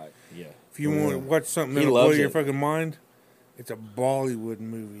fucking caught. Yeah. If you want to watch something He that'll blow loves your it. fucking mind, it's a Bollywood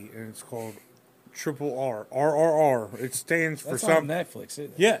movie, and it's called Triple R. RRR. It stands for That's on something. Netflix, isn't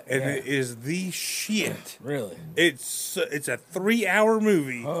it? Yeah, and it is the shit. Really? It's a 3-hour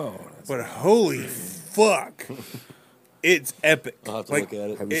movie, Oh, but holy fuck, it's epic. I'll have to Like, look at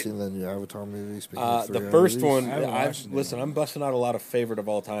it. Have you seen the new Avatar movie? Speaking of The 3 first movies? one, I haven't watched it. listen, I'm busting out a lot of favorite of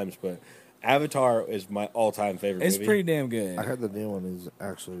all times, but Avatar is my all-time favorite it's movie. pretty damn good. I heard the new one is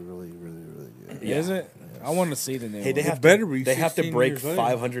actually really, really, really good. Yeah. Is it? I want to see the new Hey, they one. have better to, be they have to 16 break years later.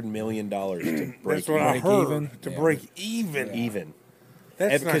 $500 million to break That's what I break heard. even? To Yeah. break even. even.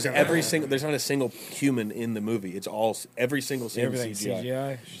 That's Because not gonna there's not a single human in the movie. It's all every single scene is Everything's CGI.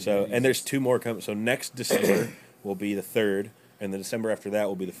 CGI. So and there's 2 more coming. So next December will be the 3rd, and the December after that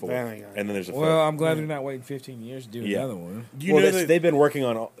will be the 4th, That ain't gonna and then there's a 5th. Well, I'm glad they're not waiting 15 years to do Yeah. another one. You well, know that they've been working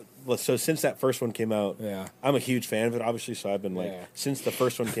on. So since that first one came out, Yeah. I'm a huge fan of it. Obviously, so I've been like Yeah. since the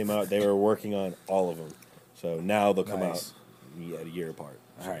first one came out, they were working on all of them. So now they'll come Nice. out a year apart.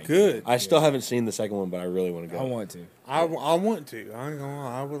 All right. good. I still haven't seen the second one, but I really want to go. I want to. I want to. I ain't gonna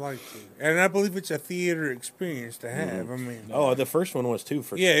lie. I would like to, and I believe it's a theater experience to have. I mean, Oh, the first one was too.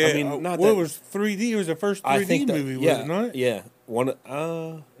 For yeah, yeah. I mean, not well, that it was 3D. It was the first 3D I think that, movie, yeah, was it not? Yeah, one.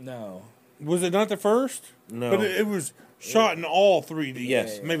 No. Was it not the first? No. but it was shot in all 3D.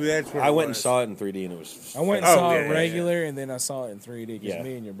 Yes. maybe that's what I it went and was. saw it in 3D, and it was. I went and Oh, saw yeah, it yeah, regular, and then I saw it in 3D because Yeah.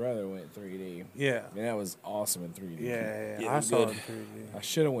 me and your brother went 3D. Yeah, And that was awesome in 3D. yeah. Yeah, I it saw was it in 3D. I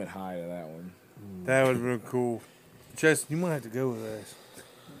should have went high to that one. That would have been cool. Justin, you might have to go with us.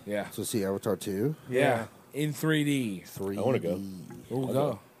 Yeah. So see Avatar 2? Yeah. In 3D. 3. I wanna go. We'll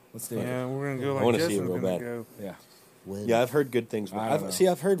go. Let's do it. Yeah, we're gonna go I like wanna see Justin's it real gonna bad. go. Yeah. When? Yeah, I've heard good things. I don't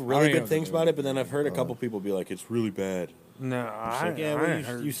know. I've heard I really don't good know things what about to it, but then I've heard a couple people be like, "It's really bad." No, I, like, yeah, I well, ain't you-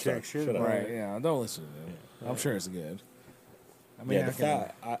 heard you jack suck. shit Shut up. about Right. it. Yeah. Don't listen to them. I'm sure it's good. I mean, Yeah, I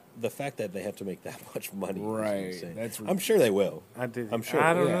can, the fact that they have to make that much money, is Right, insane. that's I'm sure they will. I did. I'm sure.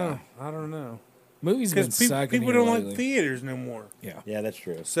 I don't Yeah. know. I don't know. Movies been Because sucking people here don't lately. like theaters no more. Yeah, Yeah, that's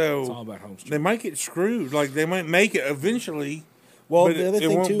true. it's all So about home they streaming. might get screwed. Like they might make it eventually. Well, but the other it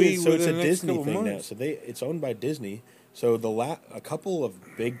thing won't too be is, so it's a within the next Disney couple thing now. months. So it's owned by Disney. So a couple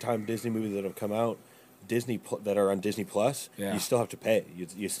of big time Disney movies that have come out, that are on Disney Plus, Yeah. you still have to pay.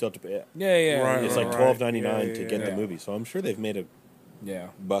 You still have to pay. Yeah, Right, It's right, like right. $12.99 Yeah, to yeah, get yeah. the movie. So I'm sure they've made a yeah.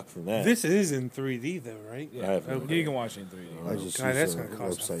 buck from that. This is in 3D though, right? I have no Okay. You can watch it in 3D. I just God, use that's the gonna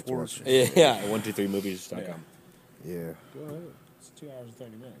cost a website to watch fortune. it. yeah, 123movies.com. Yeah. Yeah. Go ahead. It's 2 hours and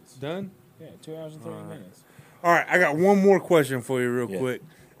 30 minutes. Done. Yeah, 2 hours and 30 Alright. minutes. All right, I got one more question for you, real Yeah. quick,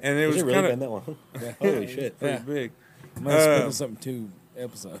 and it Has was it really kind been of that long? Yeah. Holy shit! pretty Yeah. big. I'm gonna spend Um, this up in 2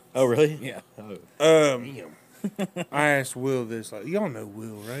 episodes. Oh, really? Yeah. Oh, Um, damn. I asked Will this. Like, y'all know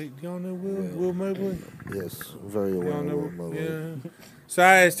Will, right? Y'all know Will? Yeah. Will Mobley? Yes. Very aware Y'all of know? what Mo- Yeah. So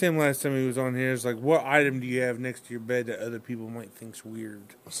I asked him last time he was on here. It's like, what item do you have next to your bed that other people might think's weird?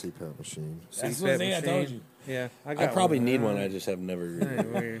 a CPAP machine. That's CPAP what thing I told machine? you. Yeah, I got probably one. need one. I just have That never.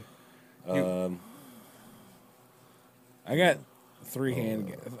 ain't weird. I got 3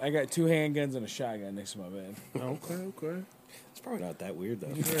 handguns. I got 2 handguns and a shotgun next to my bed. Okay. It's probably not that weird though.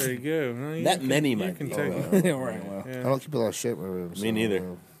 There you go. No, you That can- many you might can be. take Oh, it. Yeah, right. Well, I Yeah. don't keep a lot of shit in my room. Me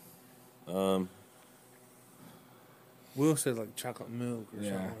neither. uh, Will said like chocolate milk or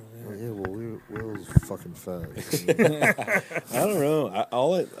Yeah. something. yeah, well, Will's fucking fat. I don't know.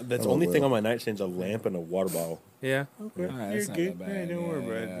 That's the Oh, only thing well. on my nightstand is a lamp and a water bottle. Yeah. Okay. Alright, You're that's not good. that bad. Yeah, don't worry yeah,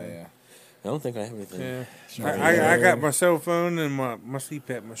 about yeah, it. yeah. I don't think I have anything. Yeah. Sorry. I got my cell phone and my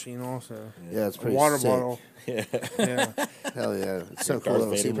CPAP machine also. Yeah, it's A pretty water sick. bottle. Yeah. Yeah. Hell yeah. It's so Darth cool to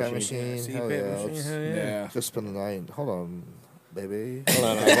have a Vader CPAP machine. machine. Hell CPAP yeah. machine. Let's Hell yeah. Yeah. go spend the night. Hold on, baby. Hold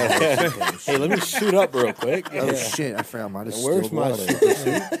on, hey, let me shoot up real quick. Oh shit, I forgot mine. Just Where's stilled my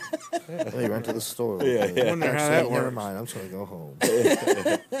water. Let me run to the store. Yeah, yeah. Wonder how Actually, that never works. mind. I'm just gonna go home.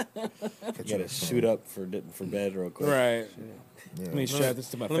 You gotta shoot up for bed real quick. Right. Yeah. Let me strap this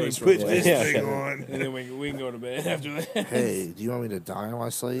to my Let me face put real quick. this Yeah. thing on. And then we can go to bed after that. Hey, do you want me to die on my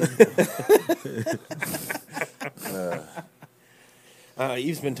sleep?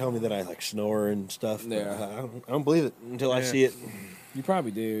 Eve's been telling me that I like snore and stuff. but Yeah. I don't believe it until I Yeah. see it. You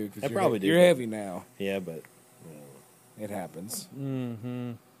probably do. 'Cause I you're probably do, You're but- heavy now. Yeah, but It happens.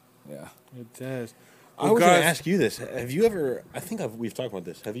 Mm-hmm. Yeah. It does. I Well, was going guys- to ask you this. Have you ever? I think we've talked about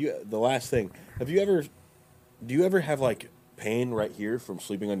this. Have you? The last thing. Have you ever? Do you ever have like pain right here from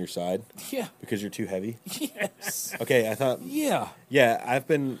sleeping on your side Yeah. because you're too heavy? Yes. Okay, I thought. Yeah. Yeah, I've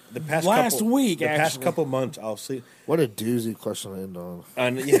been the past Last couple, week, The past actually. couple months, I'll sleep. What a doozy question to end on.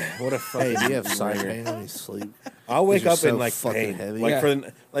 And yeah, what a Hey, fucking. do you have side ringer. pain when you sleep? I'll wake you're up so in like fucking pain, heavy? like Yeah. for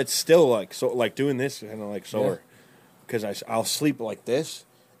the, like still like so like doing this kind of like sore, because I'll sleep like this,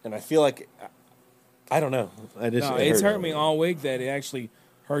 and I feel like I don't know. I just No, it it's hurt. hurt me all week that it actually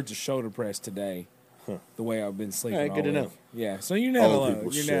hurt the shoulder press today. The way I've been sleeping. All right, good all to week. know. Yeah, so you're not Old alone.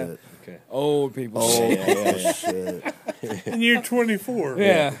 people You're shit. not Okay. old people. Oh, shit. yeah. shit. And you're 24.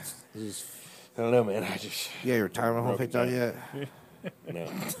 Yeah. I don't know, man. I just Yeah, your retirement home picked out yet? no.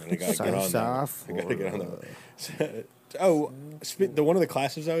 I gotta Sign get on us that. off? I gotta get on or, that. Oh, the one of the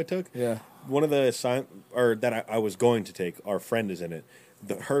classes I took. Yeah. One of the that I was going to take. Our friend is in it.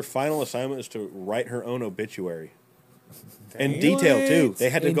 Her final assignment is to write her own obituary, in detail too. What? They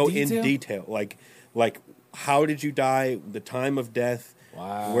had to In go detail? in detail, like how did you die, the time of death,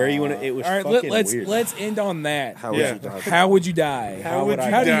 Wow. where you want to. It was All right, fucking let's weird. let's end on that. How Yeah. would you die? How would you die? How would you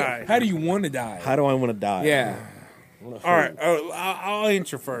how die? how do you want to die? How do I want to die? Yeah. I wanna All right. hurt. I'll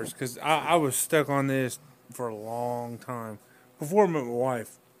answer first because I was stuck on this for a long time. Before I met my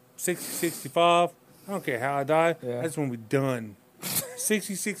wife, 60, 65, I don't care how I die. Yeah. I just want to be done.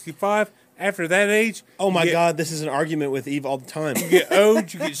 60, 65, after that age. Oh my you get- God, this is an argument with Eve all the time. You get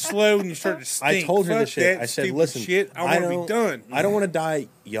old, you get slow, and you start to stink. I told her Fuck this shit. that I said, stupid "Listen, shit. I want to be done." I don't want to die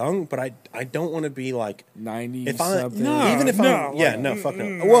young, but I don't want to be like 90 if I something. No. even if no, I'm yeah like, no fuck no.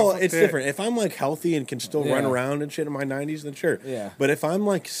 mm, Well, fuck it's that. different. If I'm like healthy and can still run Yeah. around and shit in my 90s, then sure. Yeah. But if I'm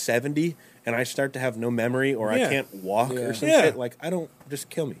like 70 and I start to have no memory or Yeah. I can't walk Yeah. or some Yeah. shit, like I don't just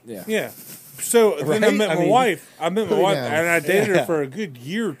kill me. Yeah. Yeah. So then I Right? met I my mean- wife. I met my wife, Yeah. and I dated Yeah. her for a good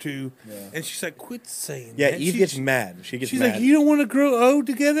year or two. Yeah. And she's like, "Quit saying Yeah, that." Eve She- gets mad. She gets She's mad. like, "You don't want to grow old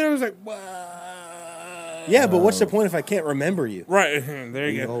together?" I was like, "What?" yeah, but what's the point if I can't remember you? Right there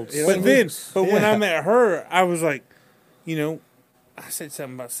you go. old You know what I But mean? then, but when I Yeah. met her, I was like, you know, I said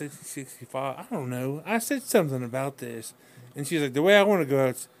something about 60, 65. I don't know. I said something about this, and she's like, "The way I want to go,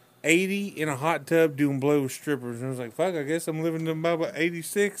 it's 80 in a hot tub doing blow with strippers." And I was like, "Fuck, I guess I'm living to about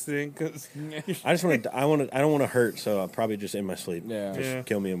 86 then." Because I just want to. I don't want to hurt, so I'll probably just in my sleep. Yeah. Just Yeah.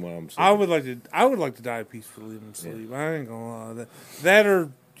 kill me while I'm sleeping. I would like to die peacefully in sleep. I ain't gonna lie. That or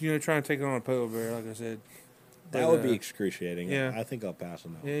trying to take on a polar bear, like I said. That But, would be excruciating. yeah. I think I'll pass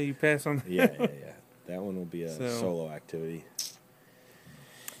on that. Yeah, you pass on. Yeah. That one will be a So- solo activity.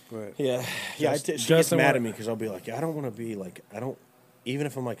 But Yeah, yeah. She gets Justin, mad what- at me because I'll be like, I don't want to be like, I don't. Even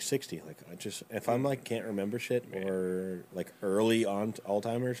if I'm like 60, like if I'm like can't remember shit or like early on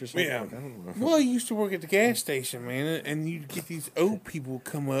Alzheimer's or something, Yeah. like, I don't know. well, I used to work at the gas station, man, and you'd get these old people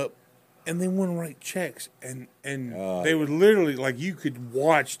come up, and they want to write checks, and they would literally like you could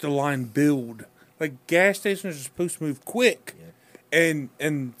watch the line build. Like gas stations are supposed to move quick. Yeah.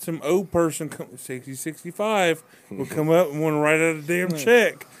 And some old person, 60, 65, will come up and want to write out a damn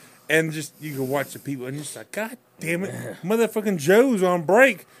check. And just, you can watch the people, and you're just like, God damn it, motherfucking Joe's on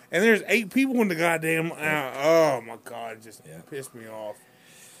break. And there's 8 people in the goddamn, oh my God, it just pissed me off.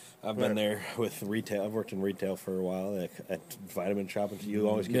 I've been there with retail. I've worked in retail for a while at Vitamin Shop. And you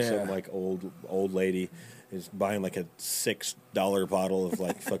always get some like old lady is buying like a $6 bottle of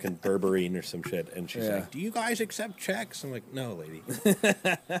like fucking Berberine or some shit, and she's like, "Do you guys accept checks?" I'm like, "No, lady,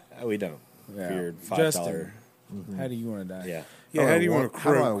 we don't." Yeah. For your $5. Justin, how do you want to die? Yeah. Yeah, how do you want to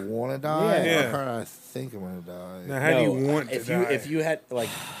How do I croak? want to die? Yeah. Or how do I think I'm going to die? Now, how do you want to if die? If you had like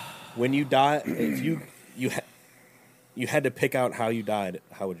when you die, if you had to pick out how you died,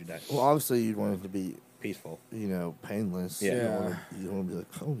 how would you die? Well, obviously, you'd want it to be, Peaceful. painless. Yeah. You don't want to be like,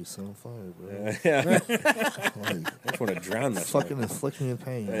 oh, you set on fire, bro. Yeah. Like, I just want to drown that. fucking inflict me with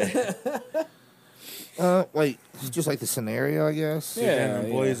pain. Like, just like the scenario, I guess. Down Yeah, in a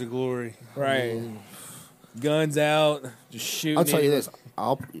blaze of glory. Right. Guns out, just shooting. I'll tell you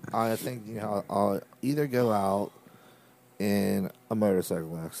anyone. this. I think I'll either go out in a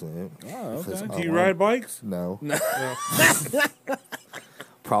motorcycle accident. Oh, because okay. I Do you want- ride bikes? No. No.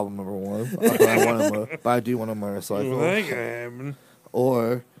 Problem number one. But I do want a motorcycle. Well, that ain't gonna happen.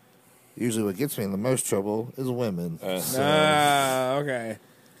 Or usually what gets me in the most trouble is women. Ah, okay.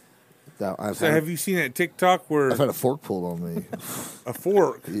 That I've So had, have you seen that TikTok where I've had a fork pulled on me. a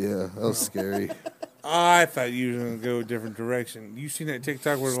fork? Yeah, that was scary. I thought you were gonna go a different direction. You seen that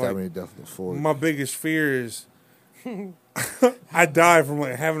TikTok where Stabbed me like to death with a fork. my biggest fear is I die from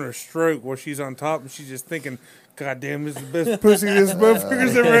like having a stroke while she's on top and she's just thinking, God damn, this is the best pussy this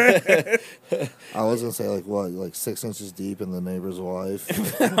motherfucker's ever had. I was gonna say like 6 inches deep in the neighbor's wife.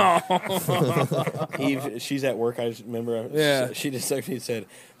 She's at work. I just remember. Yeah. She just actually said,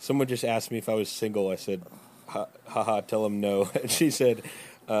 someone just asked me if I was single. I said, haha, tell him no. And she said,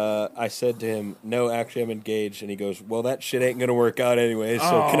 I said to him, no, actually, I'm engaged. And he goes, well, that shit ain't going to work out anyway.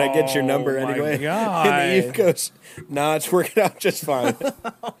 So can I get your number Oh, my anyway? God. And Eve goes, nah, it's working out just fine.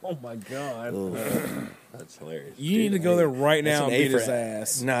 Oh my God. That's hilarious. You need to go there right That's now an and A beat for his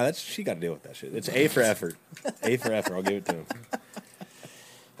ass. Nah, she got to deal with that shit. It's A for effort. A for effort. I'll give it to him.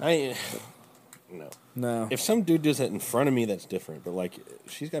 No. No. If some dude does it in front of me, that's different. But like,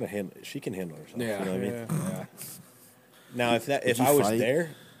 she can handle herself. Yeah. You know what I mean? Yeah. Now, if you I was fight?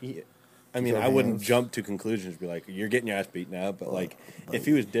 there, I mean, Throw I wouldn't hands? jump to conclusions. Be like, you're getting your ass beaten up. But like, if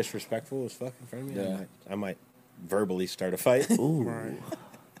he was disrespectful as fuck in front of me, Yeah. I might verbally start a fight. Ooh, Right.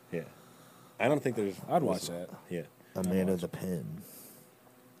 Yeah. I don't think there's. I'd watch that. Yeah, a man of the pen.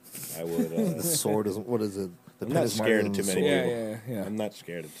 I would. The sword is what is it? The I'm pen not is mightier scared of than too the many sword. Yeah, yeah. I'm not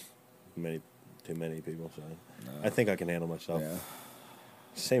scared of too many people. So I think I can handle myself. Yeah.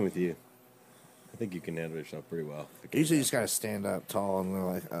 Same with you. I think you can handle yourself pretty well. Usually you just gotta stand up tall and they're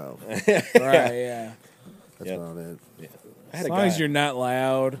like, oh, Right, yeah. that's Yeah. about it. Yeah. I had As a long guy. as you're not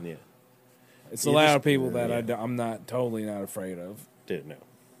loud. Yeah. It's the You loud just- people that yeah. I'm not totally not afraid of. Dude, no.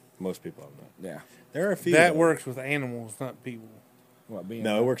 Most people I'm not. Yeah. There are a few. That though. works with animals, not people. What being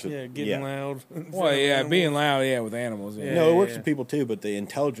No, it works with Yeah, getting loud. Well, yeah, being loud, yeah, with animals, yeah. No, it works Yeah. with people too, but the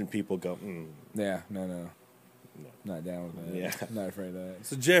intelligent people go, Yeah, no. Not down with that. Yeah. Not afraid of that.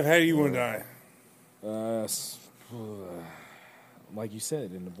 So Jeff, how do you want to die? Like you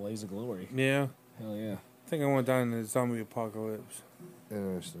said, in the blaze of glory. Yeah, Hell yeah. I think I want to die in the zombie apocalypse.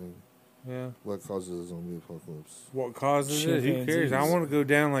 Interesting. Yeah. What causes a zombie apocalypse? What causes it? Who cares? I Chimpanzees. want to go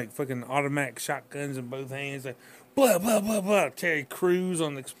down like fucking automatic shotguns in both hands, like blah blah blah blah. Terry Crews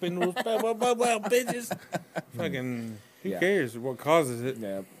on the Expendables, blah blah blah blah. Bitches, fucking. Who Yeah. cares what causes it?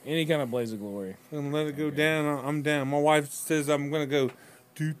 Yeah. Any kind of blaze of glory. I'm gonna let it go down. I'm down. My wife says I'm gonna go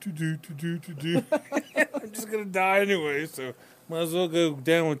do. I'm just gonna die anyway, so might as well go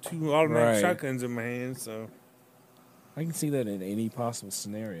down with 2 automatic Right. shotguns in my hand. So I can see that in any possible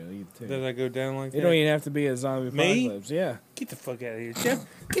scenario, too. does I go down like It that? don't even have to be a zombie Me? apocalypse. Yeah. Get the fuck out of here, Jeff.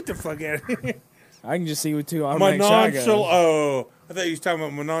 Get the fuck out of here. I can just see with 2 My automatic nonchalant. shotguns. Oh, I thought you was talking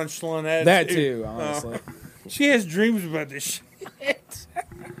about my nonchalant attitude. That too, honestly. She has dreams about this shit.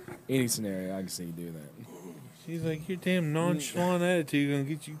 Any scenario, I can see you do that. He's like, your damn nonchalant attitude gonna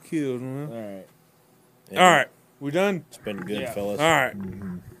get you killed, man. All right. Yeah, All right, we done. It's been good, Yeah. fellas. All right.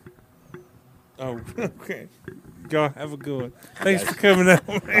 Oh, okay. Y'all have a good one. Thanks for coming out,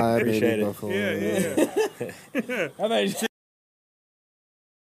 man. I Appreciate it. Buffalo. Yeah. I thought you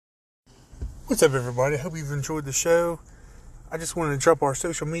What's up, everybody? I hope you've enjoyed the show. I just wanted to drop our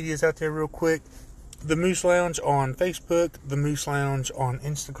social medias out there real quick. The Moose Lounge on Facebook, The Moose Lounge on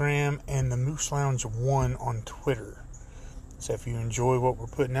Instagram, and The Moose Lounge 1 on Twitter. So if you enjoy what we're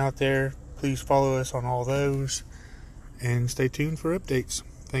putting out there, please follow us on all those and stay tuned for updates.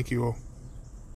 Thank you all.